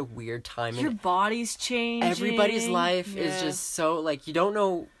is just a weird time. Your And body's changing. everybody's life is Yeah. just so like you don't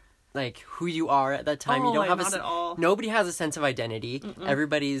know like who you are at that time. You don't have not at all. Nobody has a sense of identity.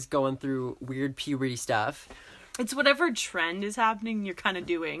 Everybody's going through weird puberty stuff. It's whatever trend is happening, you're kind of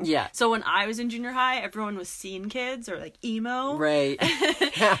doing. Yeah. So when I was in junior high, everyone was scene kids or like emo. Right.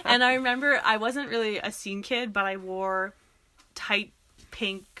 And I remember I wasn't really a scene kid, but I wore tight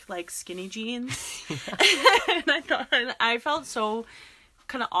pink like skinny jeans. And I felt so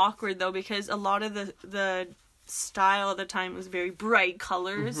kind of awkward though because a lot of the style at the time was very bright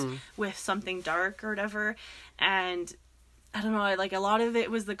colors with something dark or whatever, and I don't know, like a lot of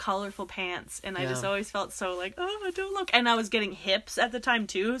it was the colorful pants, and I just Yeah. always felt so like, oh, I don't look. And I was getting hips at the time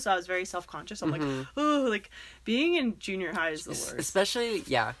too, so I was very self-conscious. I'm like, oh, like being in junior high is the worst. Especially,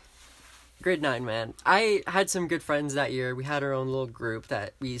 yeah. Grade 9, man. I had some good friends that year. We had our own little group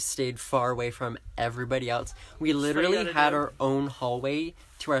that we stayed far away from everybody else. We literally gotta had do. our own hallway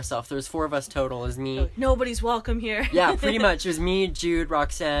to ourselves. There was 4 of us total. It was me. Nobody's welcome here. Yeah, pretty much. It was me, Jude,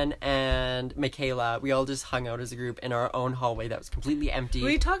 Roxanne, and Michaela. We all just hung out as a group in our own hallway that was completely empty.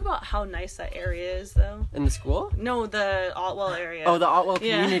 Will you talk about how nice that area is, though? In the school? No, the Otwell area. Oh, the Otwell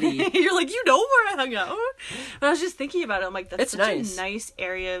Yeah. community. You're like, you know where I hung out. But I was just thinking about it. I'm like, that's It's such nice. a nice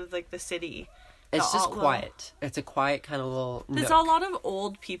area of like the city. It's The just Otwell. quiet. It's a quiet kind of little There's nook. a lot of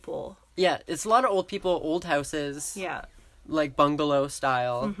old people. Yeah, it's a lot of old people, old houses. Yeah. Like bungalow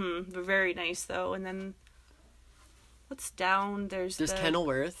style. They're very nice though. And then what's down? There's There's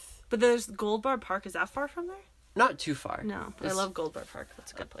Kenilworth. But there's Gold Bar Park. Is that far from there? Not too far. No, but I There's- love Gold Bar Park.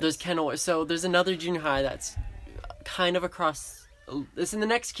 That's a good place. There's Kenilworth. So there's another junior high that's kind of across. It's in the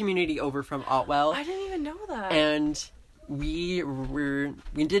next community over from Otwell, I didn't even know that. and we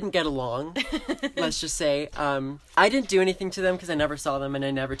didn't get along. Let's just say I didn't do anything to them because I never saw them and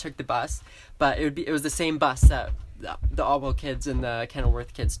I never took the bus. But it was the same bus that the Otwell kids and the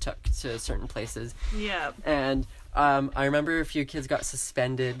Kenilworth kids took to certain places. Yeah. And I remember a few kids got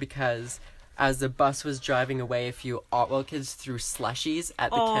suspended because as the bus was driving away, a few Otwell kids threw slushies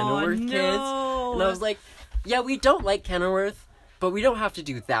at the Kenilworth kids. no. And I was like, yeah, we don't like Kenilworth, but we don't have to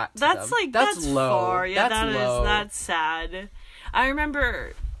do that to That's them. like that's low. far. Yeah, that's low. that's sad. I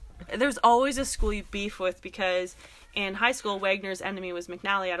remember there's always a school you beef with because in high school Wagner's enemy was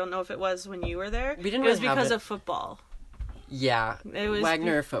McNally. I don't know if it was when you were there. We didn't It was really have because it. of football. Yeah, It was-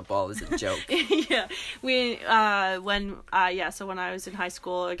 Wagner football is a joke. Yeah. So when I was in high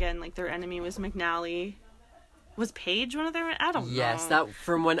school again, like their enemy was McNally. Was Paige one of their? I don't know. Yes, that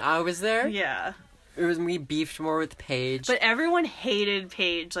from when I was there, Yeah. it was we beefed more with Paige. But everyone hated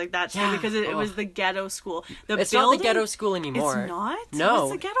Paige like that too Yeah. because it was Ugh. the ghetto school. The it's building, not the ghetto school anymore. It's not? No.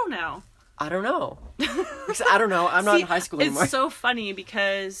 What's the ghetto now? I don't know. Because I don't know. I'm not in high school anymore. It's so funny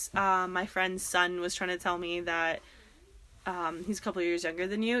because my friend's son was trying to tell me that he's a couple of years younger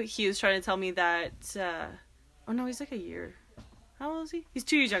than you. He was trying to tell me that oh no, he's like a year. How old is he? He's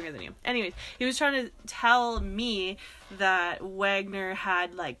 2 years younger than you. Anyways, he was trying to tell me that Wagner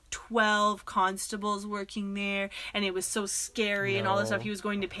had like 12 constables working there, and it was so scary and all this stuff. He was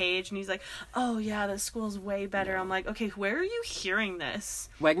going to Page, and he's like, "Oh yeah, the school's way better." I'm like, "Okay, where are you hearing this?"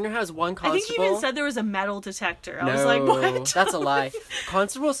 Wagner has one constable. I think he even said there was a metal detector. I was like, "What?" That's a lie.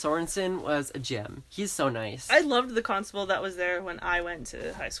 Constable Sorensen was a gem. He's so nice. I loved the constable that was there when I went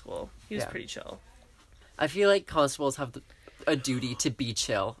to high school. He was pretty chill. I feel like constables have a duty to be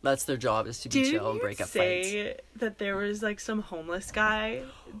chill. That's their job, is to be chill and break up fights. Did you say that there was like some homeless guy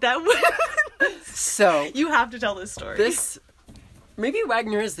that would... So You have to tell this story. Maybe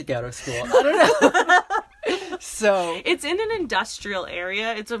Wagner is the ghetto school. I don't know. So it's in an industrial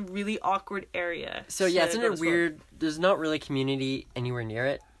area. It's a really awkward area. So yeah, isn't it weird? There's not really community anywhere near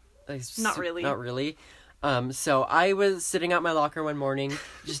it. Like, Not really. Not really. So I was sitting at my locker one morning,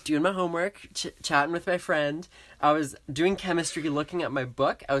 just doing my homework, chatting with my friend. I was doing chemistry, looking at my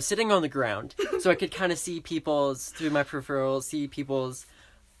book. I was sitting on the ground, so I could kind of see through my peripherals, see people's,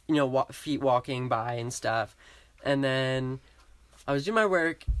 feet walking by and stuff. And then I was doing my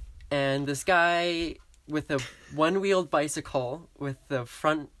work, and this guy with a one-wheeled bicycle with the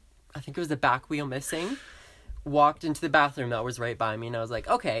front, I think it was the back wheel missing, walked into the bathroom that was right by me, and I was like,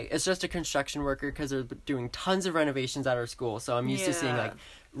 okay, it's just a construction worker because they're doing tons of renovations at our school, so I'm used to seeing like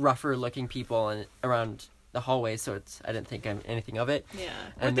rougher looking people around the hallway, so I didn't think anything of it. Yeah.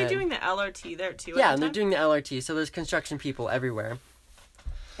 Aren't they doing the LRT there too? Yeah, and they're doing the LRT, so there's construction people everywhere.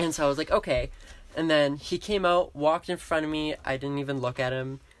 And so I was like, okay. And then he came out, walked in front of me, I didn't even look at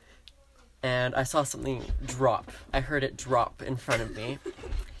him, and I saw something drop. I heard it drop in front of me.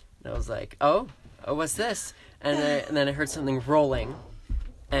 And I was like, oh, what's this? And then I heard something rolling,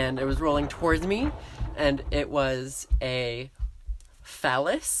 and it was rolling towards me, and it was a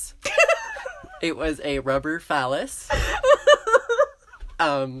phallus. It was a rubber phallus.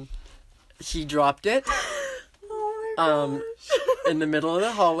 He dropped it. Oh my gosh. In the middle of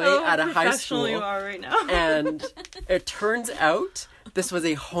the hallway at a high school. You are right now. And it turns out this was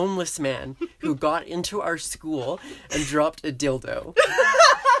a homeless man who got into our school and dropped a dildo.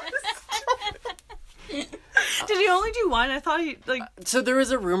 Did he only do one? I thought he So there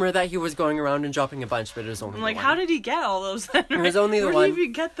was a rumor that he was going around and dropping a bunch, but it was only I'm like, one. How did he get all those then? It was only the Where one. did he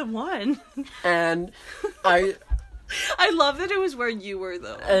even get the one? And I love that it was where you were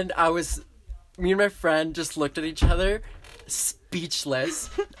though. And me and my friend just looked at each other, speechless.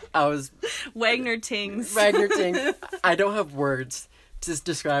 I was Wagner Tings. I don't have words to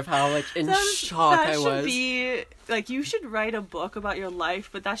describe how in shock I was. That should be you should write a book about your life,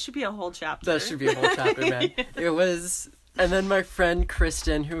 but that should be a whole chapter. That should be a whole chapter, man. It was. And then my friend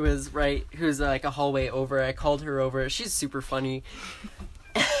Kristen, who's like a hallway over, I called her over. She's super funny.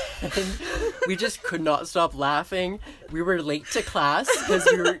 And we just could not stop laughing. We were late to class because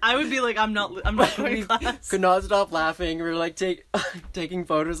we were. I would be like, I'm not going to class. Could not stop laughing. We were like taking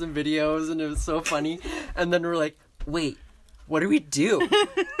photos and videos, and it was so funny. And then we're like, wait, what do we do?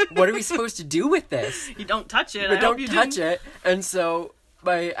 What are we supposed to do with this? You don't touch it. But don't touch it. And so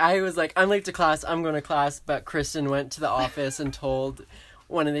I was like, I'm late to class. I'm going to class. But Kristen went to the office and told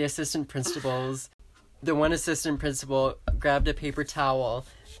one of the assistant principals. The one assistant principal grabbed a paper towel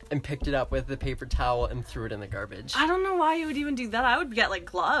and picked it up with the paper towel and threw it in the garbage. I don't know why you would even do that. I would get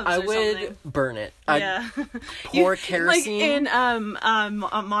gloves. I or would something. Burn it. Yeah. Pour kerosene. In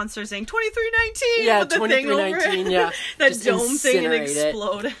Monster saying 2319. Yeah, with the 2319. Yeah, that just dome thing and incinerate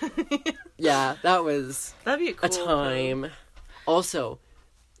explode. Yeah, that'd be a cool time. Thing. Also,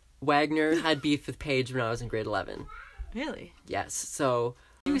 Wagner had beef with Paige when I was in grade 11. Really? Yes. So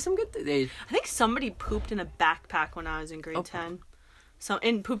do some good. I think somebody pooped in a backpack when I was in grade 10.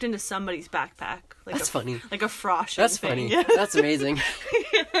 And pooped into somebody's backpack. That's funny. Like a frosh. That's thing. funny. Yeah. That's amazing.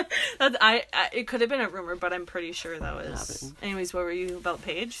 It could have been a rumor, but I'm pretty sure that was. Anyways, what were you about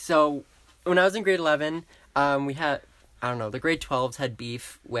Paige? So when I was in grade 11, we had, the grade 12s had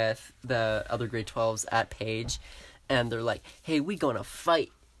beef with the other grade 12s at Paige, and they're like, "Hey, we gonna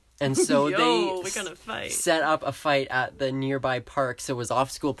fight." And so we're gonna fight. Set up a fight at the nearby park, so it was off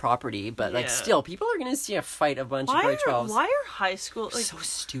school property, but still, people are gonna see a fight of a bunch of grade 12s. Why are high school so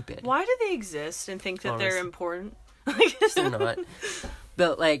stupid? Why do they exist and think that they're important? They're not.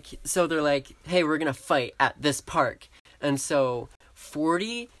 But so they're like, "Hey, we're gonna fight at this park," and so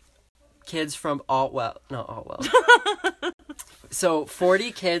 40 kids from not Altwell. So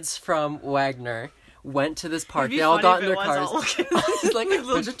 40 kids from Wagner went to this park. They all got in their cars. Like a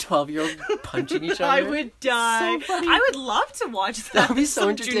bunch of 12-year-olds punching each other. I would die. So funny. I would love to watch that. That would be so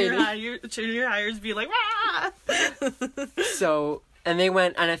entertaining. Junior hires be like, "Wah!" So, and they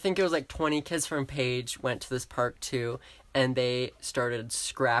went, and I think it was 20 kids from Page went to this park too, and they started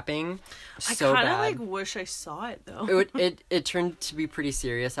scrapping I so kind of bad. like wish I saw it though. It turned to be pretty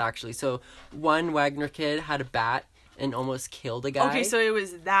serious, actually. So one Wagner kid had a bat and almost killed a guy. Okay, so it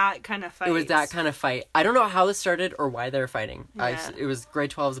was that kind of fight. It was that kind of fight. I don't know how this started or why they were fighting. Yeah. It was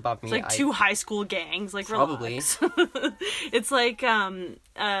grade 12s above me. It's like two high school gangs. Like, Probably. relax. It's like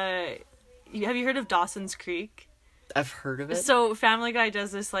have you heard of Dawson's Creek? I've heard of it. So Family Guy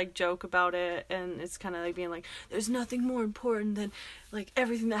does this like joke about it, and it's kind of like being like, there's nothing more important than like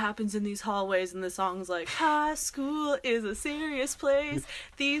everything that happens in these hallways, and the song's like, high school is a serious place,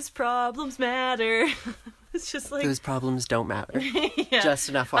 these problems matter. It's just like, Those problems don't matter. yeah. Just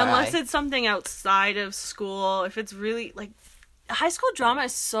an FYI. Unless it's something outside of school. If it's really like, high school drama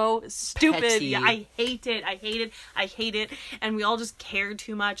is so stupid. Petty. Yeah, I hate it. And we all just care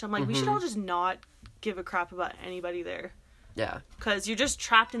too much. I'm like, we should all just not give a crap about anybody there. Yeah. Because you're just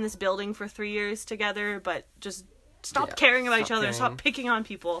trapped in this building for 3 years together, but just stop Yeah, caring about stop each other. caring. Stop picking on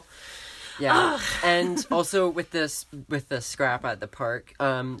people. Yeah. And also with the scrap at the park,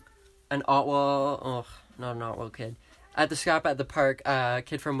 not an Otwell kid. At the scrap at the park, a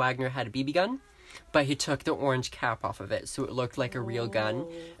kid from Wagner had a BB gun, but he took the orange cap off of it, so it looked like a real gun.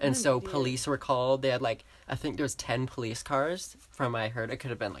 And so police were called. They had like, I think there was 10 police cars. From I heard, it could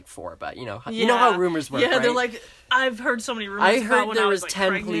have been like 4, but you know how rumors work. Yeah, right? they're like, I've heard so many rumors. I about heard when there I was like, 10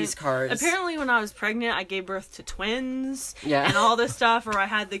 pregnant. police cars. Apparently, when I was pregnant, I gave birth to twins. Yeah. And all this stuff, or I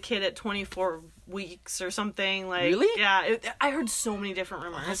had the kid at 24 weeks or something. Like, Really? Yeah. I heard so many different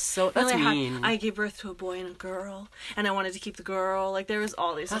rumors. That's And mean. I gave birth to a boy and a girl, and I wanted to keep the girl. Like, there was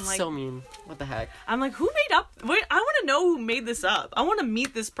all these. That's I'm like, so mean. What the heck? I'm like, who made up? Wait, I want to know who made this up. I want to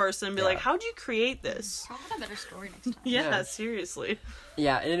meet this person and be Yeah. like, how'd you create this? Probably a better story next time. Yeah, Yeah. seriously.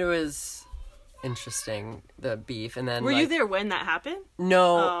 Yeah, and it was interesting, the beef, and then Were like, you there when that happened?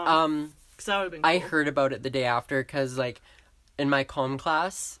 No, Oh. Because that would have been cool. I heard about it the day after, because like in my comm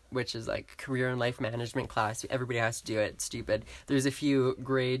class, which is like career and life management class, everybody has to do it. It's stupid. There's a few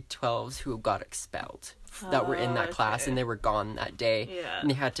grade 12s who got expelled that were in that class, okay. and they were gone that day. Yeah. And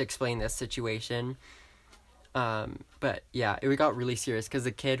they had to explain this situation. But yeah, it got really serious because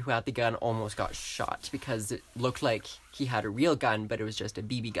the kid who had the gun almost got shot because it looked like he had a real gun, but it was just a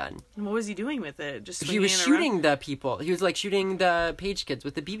BB gun. And what was he doing with it? Just He was swinging it around? shooting the people. He was like shooting the page kids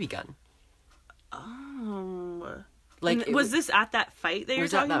with the BB gun. Oh. Like, And was this at that fight that it you're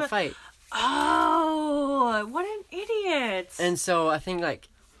was at talking that about? fight. Oh, what an idiot! And so I think like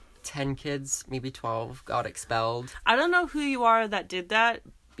 10 kids, maybe 12, got expelled. I don't know who you are that did that.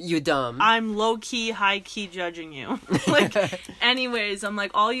 You dumb. I'm low key, high key judging you. Like, anyways, I'm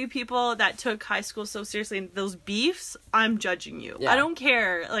like, all you people that took high school so seriously and those beefs, I'm judging you. Yeah. I don't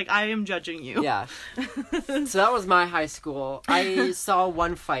care. Like, I am judging you. Yeah. So that was my high school. I saw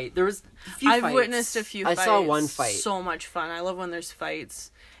one fight. There was a few I've fights. witnessed a few fights. I saw one fight. So much fun. I love when there's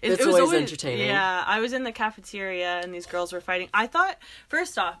fights. It's always entertaining. Yeah, I was in the cafeteria and these girls were fighting. I thought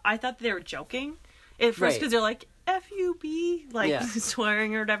they were joking at first Right. because they're like, F-U-B, like Yeah.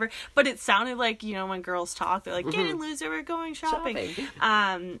 swearing or whatever. But it sounded like, you know, when girls talk, they're like, get in, loser, we're going shopping.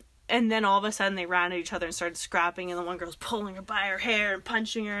 And then all of a sudden they ran at each other and started scrapping, and the one girl's pulling her by her hair and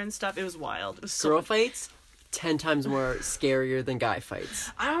punching her and stuff. It was wild. It was so Girl fights, 10 times more scarier than guy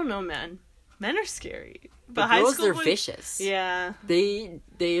fights. I don't know, man. Men are scary. But The high girls, school they're boys- vicious. Yeah. They're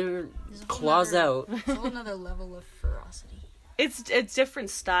There's a whole claws nother- out. It's a whole another level of ferocity. It's different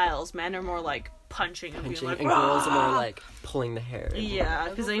styles. Men are more like punching and Punching, being like, and girls are more "Rah!" like pulling the hair. Yeah, They'll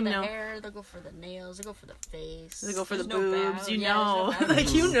because go they for know the hair, they'll go for the nails, they'll go for the face. they go for There's the no boobs. bounds. You Yeah, know, there's no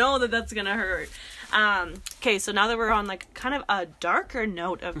like you bounds. know that's gonna hurt. Okay, so now that we're on like kind of a darker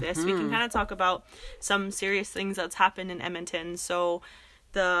note of this, we can kind of talk about some serious things that's happened in Edmonton. So,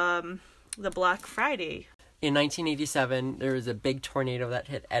 the Black Friday, In 1987, there was a big tornado that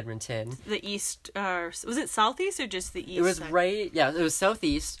hit Edmonton. the east, was it southeast or just the east? It was side? right, yeah, it was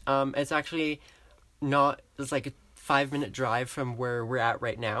southeast. It's actually it's like a 5-minute drive from where we're at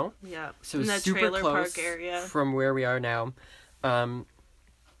right now. Yeah, So in it's the super trailer close park area. from where we are now.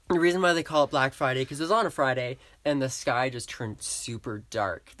 The reason why they call it Black Friday, because it was on a Friday, and the sky just turned super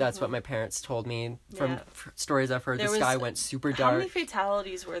dark. That's what my parents told me from Yeah. stories I've heard. There The was- sky went super How dark. many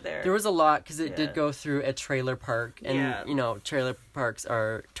fatalities were there? There was a lot, because it Yeah. did go through a trailer park. And, Yeah. you know, trailer parks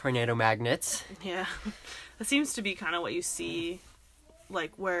are tornado magnets. Yeah, that seems to be kind of what you see,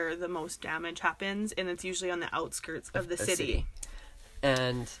 like where the most damage happens, and it's usually on the outskirts of the city.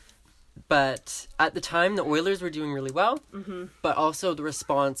 But at the time, the Oilers were doing really well. Mm-hmm. But also the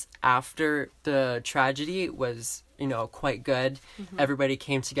response after the tragedy was, you know, quite good. Everybody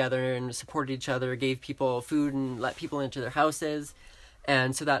came together and supported each other, gave people food and let people into their houses.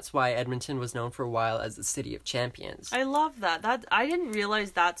 And so that's why Edmonton was known for a while as the city of champions. I love that. That I didn't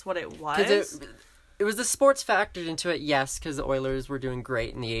realize that's what it was. Because it was the sports factored into it, yes, because the Oilers were doing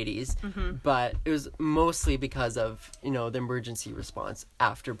great in the 80s. But it was mostly because of, the emergency response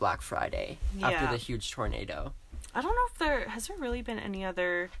after Black Friday, after Yeah. the huge tornado. I don't know if there has really been any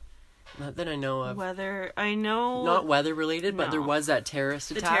other Not that I know of. weather. I know Not weather related, but there No. was that terrorist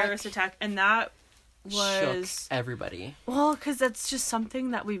the attack. terrorist attack, and that was Shook everybody. well, because that's just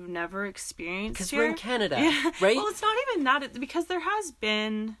something that we've never experienced Because here. we're in Canada, Yeah. right? Well, it's not even that. Because there has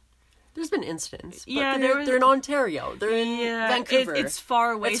been. There's been incidents. But Yeah, they're in Ontario. They're in Vancouver. It's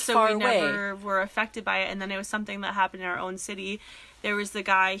far away, It's so far we away. never were affected by it. And then it was something that happened in our own city. There was the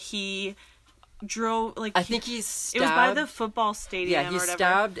guy, he drove, like... I think he's stabbed. It was by the football stadium Yeah, or he whatever.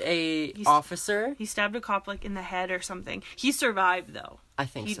 stabbed a officer. He stabbed a cop, like, in the head or something. He survived, though. I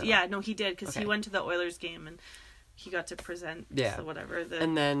think so. Yeah, no, he did, because he Okay. went to the Oilers game, and he got to present whatever.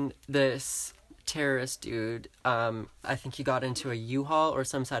 And then this terrorist dude, I think he got into a U-Haul or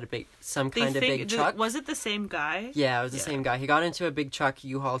some kind of big truck. Was it the same guy? Yeah, it was the same guy. He got into a big truck,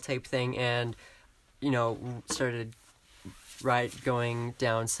 U-Haul type thing, and, started going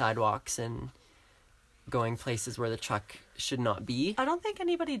down sidewalks and going places where the truck should not be. I don't think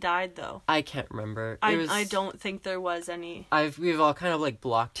anybody died, though. I can't remember. I don't think there was any. We've all kind of like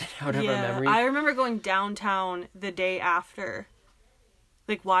blocked it out of our memory. I remember going downtown the day after.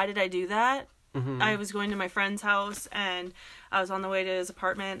 Like, why did I do that? Mm-hmm. I was going to my friend's house, and I was on the way to his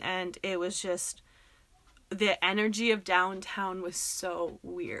apartment, and it was just... The energy of downtown was so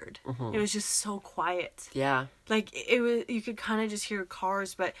weird. Mm-hmm. It was just so quiet. Yeah. Like, it was... You could kind of just hear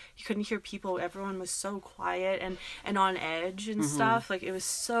cars, but you couldn't hear people. Everyone was so quiet and on edge and stuff. Like, it was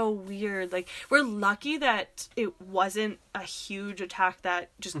so weird. Like, we're lucky that it wasn't a huge attack that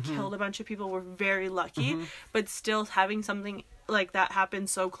just killed a bunch of people. We're very lucky. But still, having something like that happen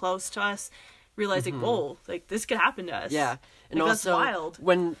so close to us, realizing, whoa, like, this could happen to us. Yeah. And Like, that's also, wild.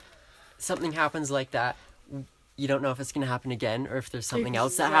 when something happens like that, you don't know if it's going to happen again or if there's something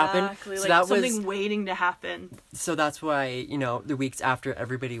else that happened. Exactly. So Like, that something was... waiting to happen. So that's why, the weeks after,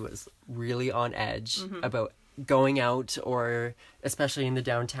 everybody was really on edge Mm-hmm. about going out, or especially in the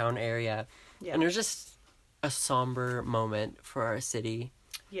downtown area. Yeah. And it was just a somber moment for our city.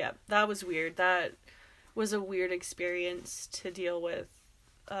 Yeah, that was weird. That was a weird experience to deal with,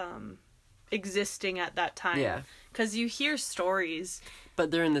 existing at that time. Yeah. Because you hear stories.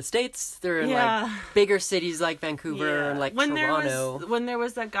 But they're in the States. They're in Yeah. like bigger cities like Vancouver and like Toronto. When there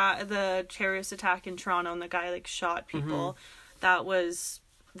was that guy, the terrorist attack in Toronto, and the guy like shot people, that was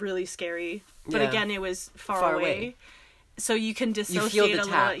really scary. But Yeah. again, it was far Away. away. So you can dissociate feel a little.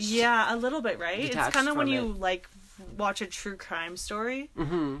 detached. Yeah, a little bit, right? Detached It's kind of when from you it. like watch a true crime story.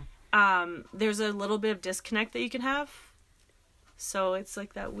 Mm-hmm. There's a little bit of disconnect that you can have. So it's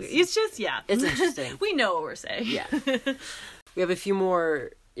like that weird. It's just It's interesting. we know what we're saying. Yeah. We have a few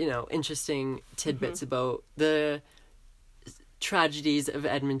more, interesting tidbits about the tragedies of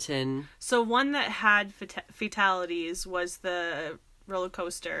Edmonton So one that had fatalities was the roller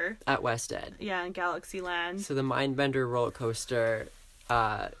coaster. at West Ed. Yeah, in Galaxyland. So the Mindbender roller coaster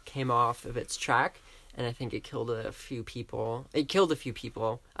came off of its track, and I think it killed a few people.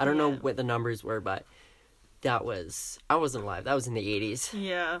 I don't know Yeah. what the numbers were, but I wasn't alive. That was in the 80s.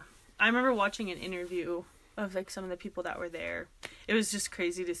 Yeah. I remember watching an interview of like some of the people that were there. It was just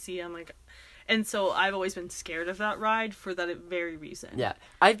crazy to see. I'm like, and so I've always been scared of that ride for that very reason. Yeah.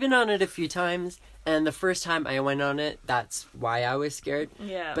 I've been on it a few times, and the first time I went on it, that's why I was scared.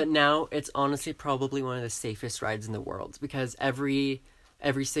 Yeah. But now it's honestly probably one of the safest rides in the world, because every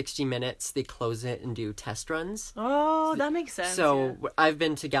 60 minutes they close it and do test runs. Oh, that makes sense. So I've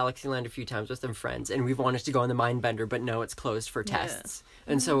been to Galaxyland a few times with some friends, and we've wanted to go on the Mindbender, but no, it's closed for tests.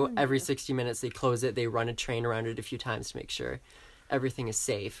 And so every 60 minutes they close it, they run a train around it a few times to make sure everything is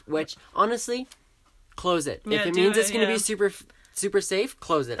safe. Which, honestly, close it. Yeah, if it do means it, it's going to yeah. be super safe,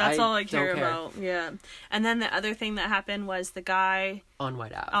 close it. That's all I don't care about. Yeah. And then the other thing that happened was the guy On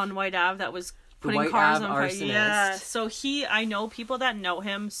White Ave. on White Ave that was putting White cars Ave on fire. arsonist. Yeah. So I know people that know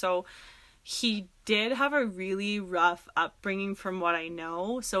him, so he did have a really rough upbringing from what I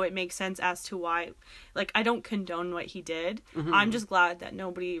know, so it makes sense as to why, like, I don't condone what he did. Mm-hmm. I'm just glad that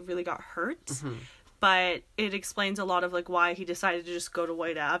nobody really got hurt. But it explains a lot of like why he decided to just go to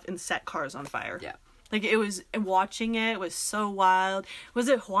White Ave and set cars on fire. Yeah. Like, it was, watching it was so wild. Was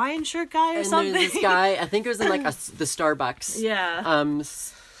it Hawaiian shirt guy or And something? there's this guy, I think it was in like the Starbucks. Yeah.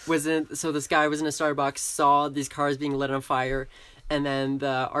 So this guy was in a Starbucks, saw these cars being lit on fire, and then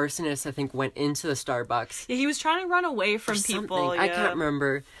the arsonist, I think, went into the Starbucks. Yeah, he was trying to run away from or people. something. Yeah. I can't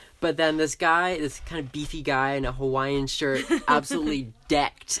remember. But then this guy, this kind of beefy guy in a Hawaiian shirt, absolutely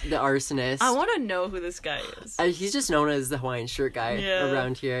decked the arsonist. I want to know who this guy is. He's just known as the Hawaiian shirt guy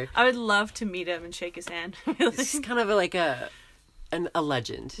around here. I would love to meet him and shake his hand. He's kind of like a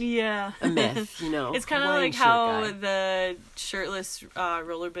legend, Yeah. a myth, you know. It's kind of Hawaiian like shirt how guy. the shirtless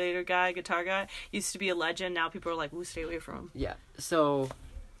rollerblader guy, guitar guy, used to be a legend. Now people are like, ooh, stay away from him. Yeah. So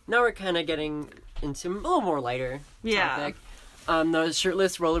now we're kind of getting into a little more lighter topic. The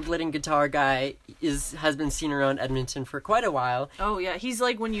shirtless rollerblading guitar guy has been seen around Edmonton for quite a while. Oh, yeah. He's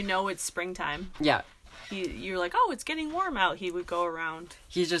like when you know it's springtime. Yeah. You're like, oh, it's getting warm out. He would go around.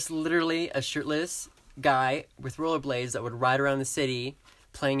 He's just literally a shirtless guy with rollerblades that would ride around the city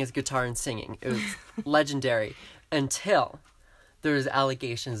playing his guitar and singing. It was legendary until there's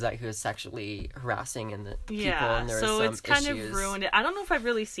allegations that he was sexually harassing and the people, and there so was some it's kind issues. of ruined it. I don't know if I've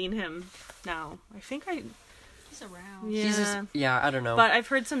really seen him now. I think He's around. yeah. He's just, I don't know. But I've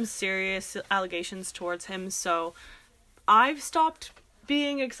heard some serious allegations towards him, so I've stopped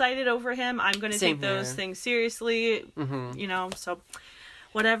being excited over him. I'm going to Same take those here. things seriously, you know, so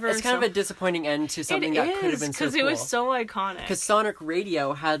whatever. It's kind of a disappointing end to something that could have been so because cool. it was so iconic. Because Sonic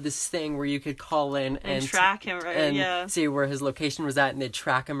Radio had this thing where you could call in and track him, right? and Yeah. see where his location was at, and they'd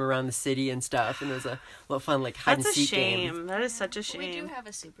track him around the city and stuff. And it was a little fun, like, hide That's a and seek shame. game. That is such a We shame. do have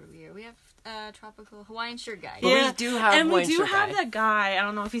a super weird. We have tropical Hawaiian shirt guy. But we do have and we Hawaiian do shirt have guy. that guy. I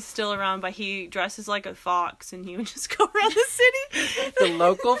don't know if he's still around, but he dresses like a fox, and he would just go around the city. The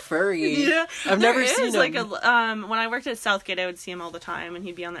local furry. Yeah, I've there never seen is, him. like when I worked at Southgate, I would see him all the time, and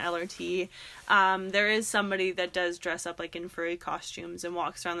he'd be on the LRT. There is somebody that does dress up like in furry costumes and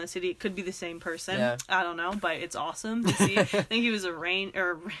walks around the city. It could be the same person. Yeah. I don't know, but it's awesome to see. I think he was a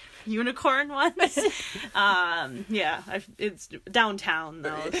unicorn once. It's downtown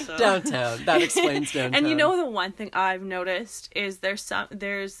though. So. Downtown. That explains downtown. And you know the one thing I've noticed is there's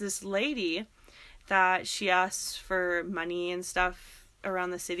this lady that she asks for money and stuff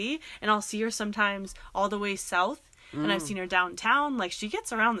around the city, and I'll see her sometimes all the way south. And I've seen her downtown, like, she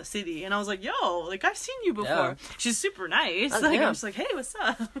gets around the city. And I was like, yo, like, I've seen you before. Yeah. She's super nice. Yeah. I'm just like, hey, what's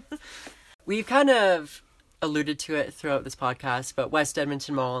up? We've kind of alluded to it throughout this podcast, but West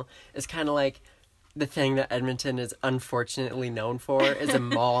Edmonton Mall is kind of like the thing that Edmonton is unfortunately known for, is a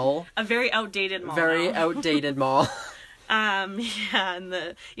mall. A very outdated mall. Very now. outdated mall. Yeah,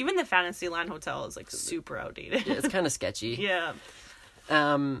 and even the Fantasyland Hotel is, like, super outdated. It's kind of sketchy. Yeah.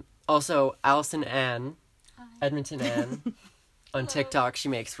 Also, Allison Ann, Edmonton Ann, on TikTok, she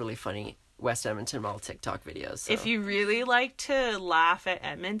makes really funny West Edmonton Mall TikTok videos. So. If you really like to laugh at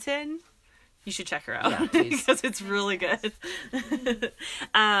Edmonton, you should check her out. Yeah, please. Because it's really good.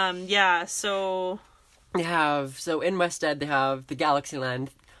 So So in West Ed, they have the Galaxyland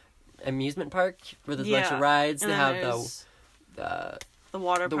amusement park where there's a bunch of rides. And They then have there's the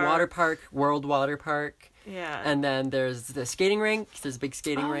water park. water park, World Water Park. Yeah. And then there's the skating rink. There's a big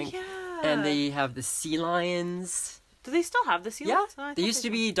skating rink. Yeah. And they have the sea lions. Do they still have the sea Yeah. lions? Oh, I thought They used to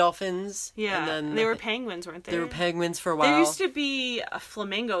did. be dolphins. Yeah. And then they were penguins, weren't they? They were penguins for a while. There used to be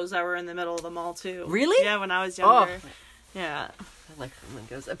flamingos that were in the middle of the mall too. Really? Yeah, when I was younger. Yeah. I like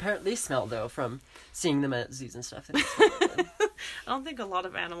flamingos. Apparently they smell, though, from seeing them at zoos and stuff. They smell good. I don't think a lot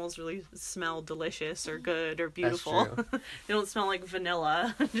of animals really smell delicious or good or beautiful. true. They don't smell like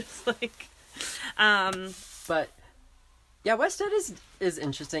vanilla. Just like But yeah, West Ed is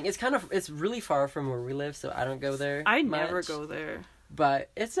interesting. It's really far from where we live, so I don't go there. I much, never go there. but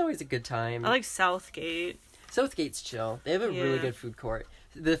it's always a good time. I like Southgate. Southgate's chill. They have a really Yeah. good food court.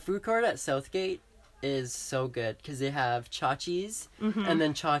 The food court at Southgate is so good because they have Chachi's and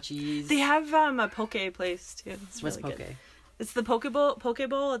then Chachi's. They have a poke place too. It's What's really poke? good. It's the poke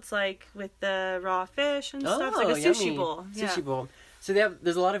bowl. It's like with the raw fish and stuff. It's like a sushi yummy. bowl. Sushi bowl. So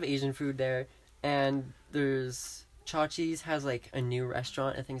there's a lot of Asian food there, and there's Chachi's has like a new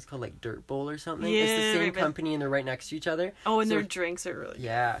restaurant. I think it's called like Dirt Bowl or something. It's the Yeah, same right, but- company, and they're right next to each other. Oh, and So- their drinks are really good.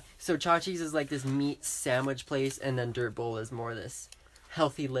 Yeah. So Chachi's is like this meat sandwich place, and then Dirt Bowl is more this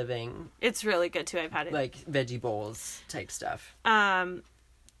healthy living, It's really good too. I've had it. like veggie bowls type stuff.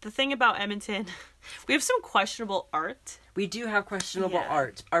 The thing about Edmonton, we have some questionable art. We do have questionable Yeah.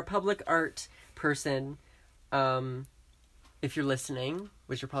 art. Our public art person, if you're listening,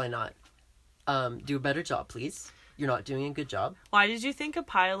 which you're probably not, do a better job, please. You're not doing a good job. Why did you think a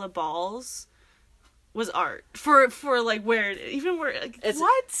pile of balls was art? For like where like,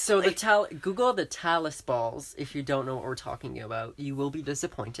 what? So Like, Google the talus balls if you don't know what we're talking about. You will be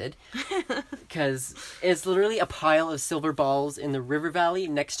disappointed. Because it's literally a pile of silver balls in the river valley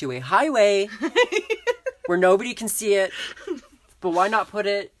next to a highway where nobody can see it. But why not put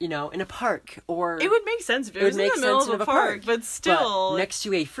it, in a park or... It would make sense if it was in make the middle sense of a park, but still... But next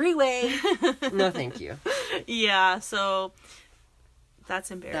to a freeway? No, thank you. Yeah, so that's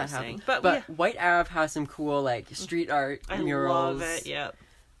That embarrassing. happened. But White Ave has some cool, like, street art I murals. love it, yep.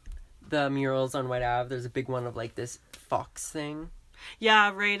 The murals on White Ave, there's a big one of, like, this fox thing.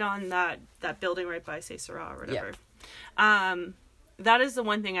 Yeah, right on that building right by Say Sera or whatever. That is the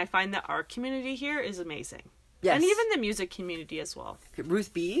one thing I find that our community here is amazing. Yes. And even the music community as well.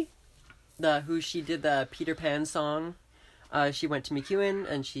 Ruth B, she did the Peter Pan song, she went to McEwen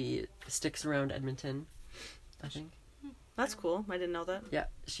and she sticks around Edmonton, I think. That's cool. I didn't know that. Yeah,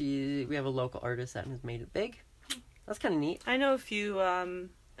 we have a local artist that has made it big. That's kind of neat. I know a few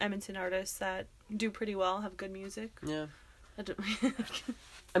Edmonton artists that do pretty well, have good music. Yeah.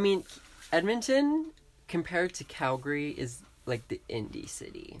 I mean, Edmonton, compared to Calgary, is like the indie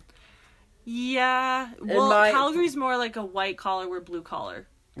city. Yeah. Well, Calgary's more like a white collar, we're blue collar.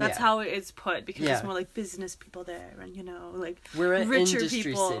 That's how it's put, because it's more like business people there, and like we're an richer industry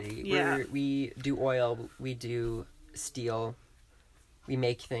people. city. Yeah. We do oil, we do steel, we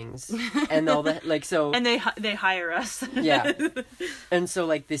make things, and all that. Like so, and they hire us. Yeah, and so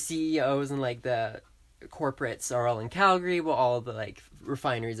like the CEOs and like the corporates are all in Calgary, while all the like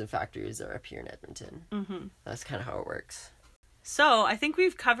refineries and factories are up here in Edmonton. Mm-hmm. That's kind of how it works. So I think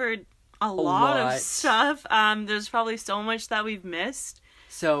we've covered a lot of stuff. There's probably so much that we've missed.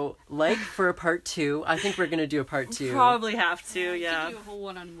 So, for a part 2, I think we're going to do a part 2. Probably have to, yeah. We could do a whole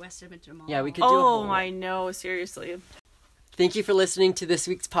one on West Edmonton Mall. Yeah, we could do a whole one. Oh, I know, seriously. Thank you for listening to this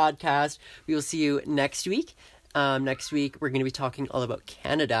week's podcast. We will see you next week. Next week, we're going to be talking all about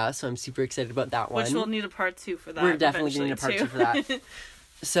Canada, so I'm super excited about that one. Which we'll need a part 2 for that. We're definitely going to need a part 2 for that.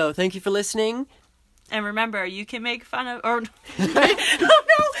 So, thank you for listening. And remember, you can make fun of... Oh, no.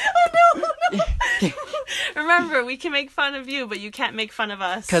 Remember, we can make fun of you, but you can't make fun of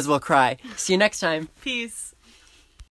us. 'Cause we'll cry. See you next time. Peace.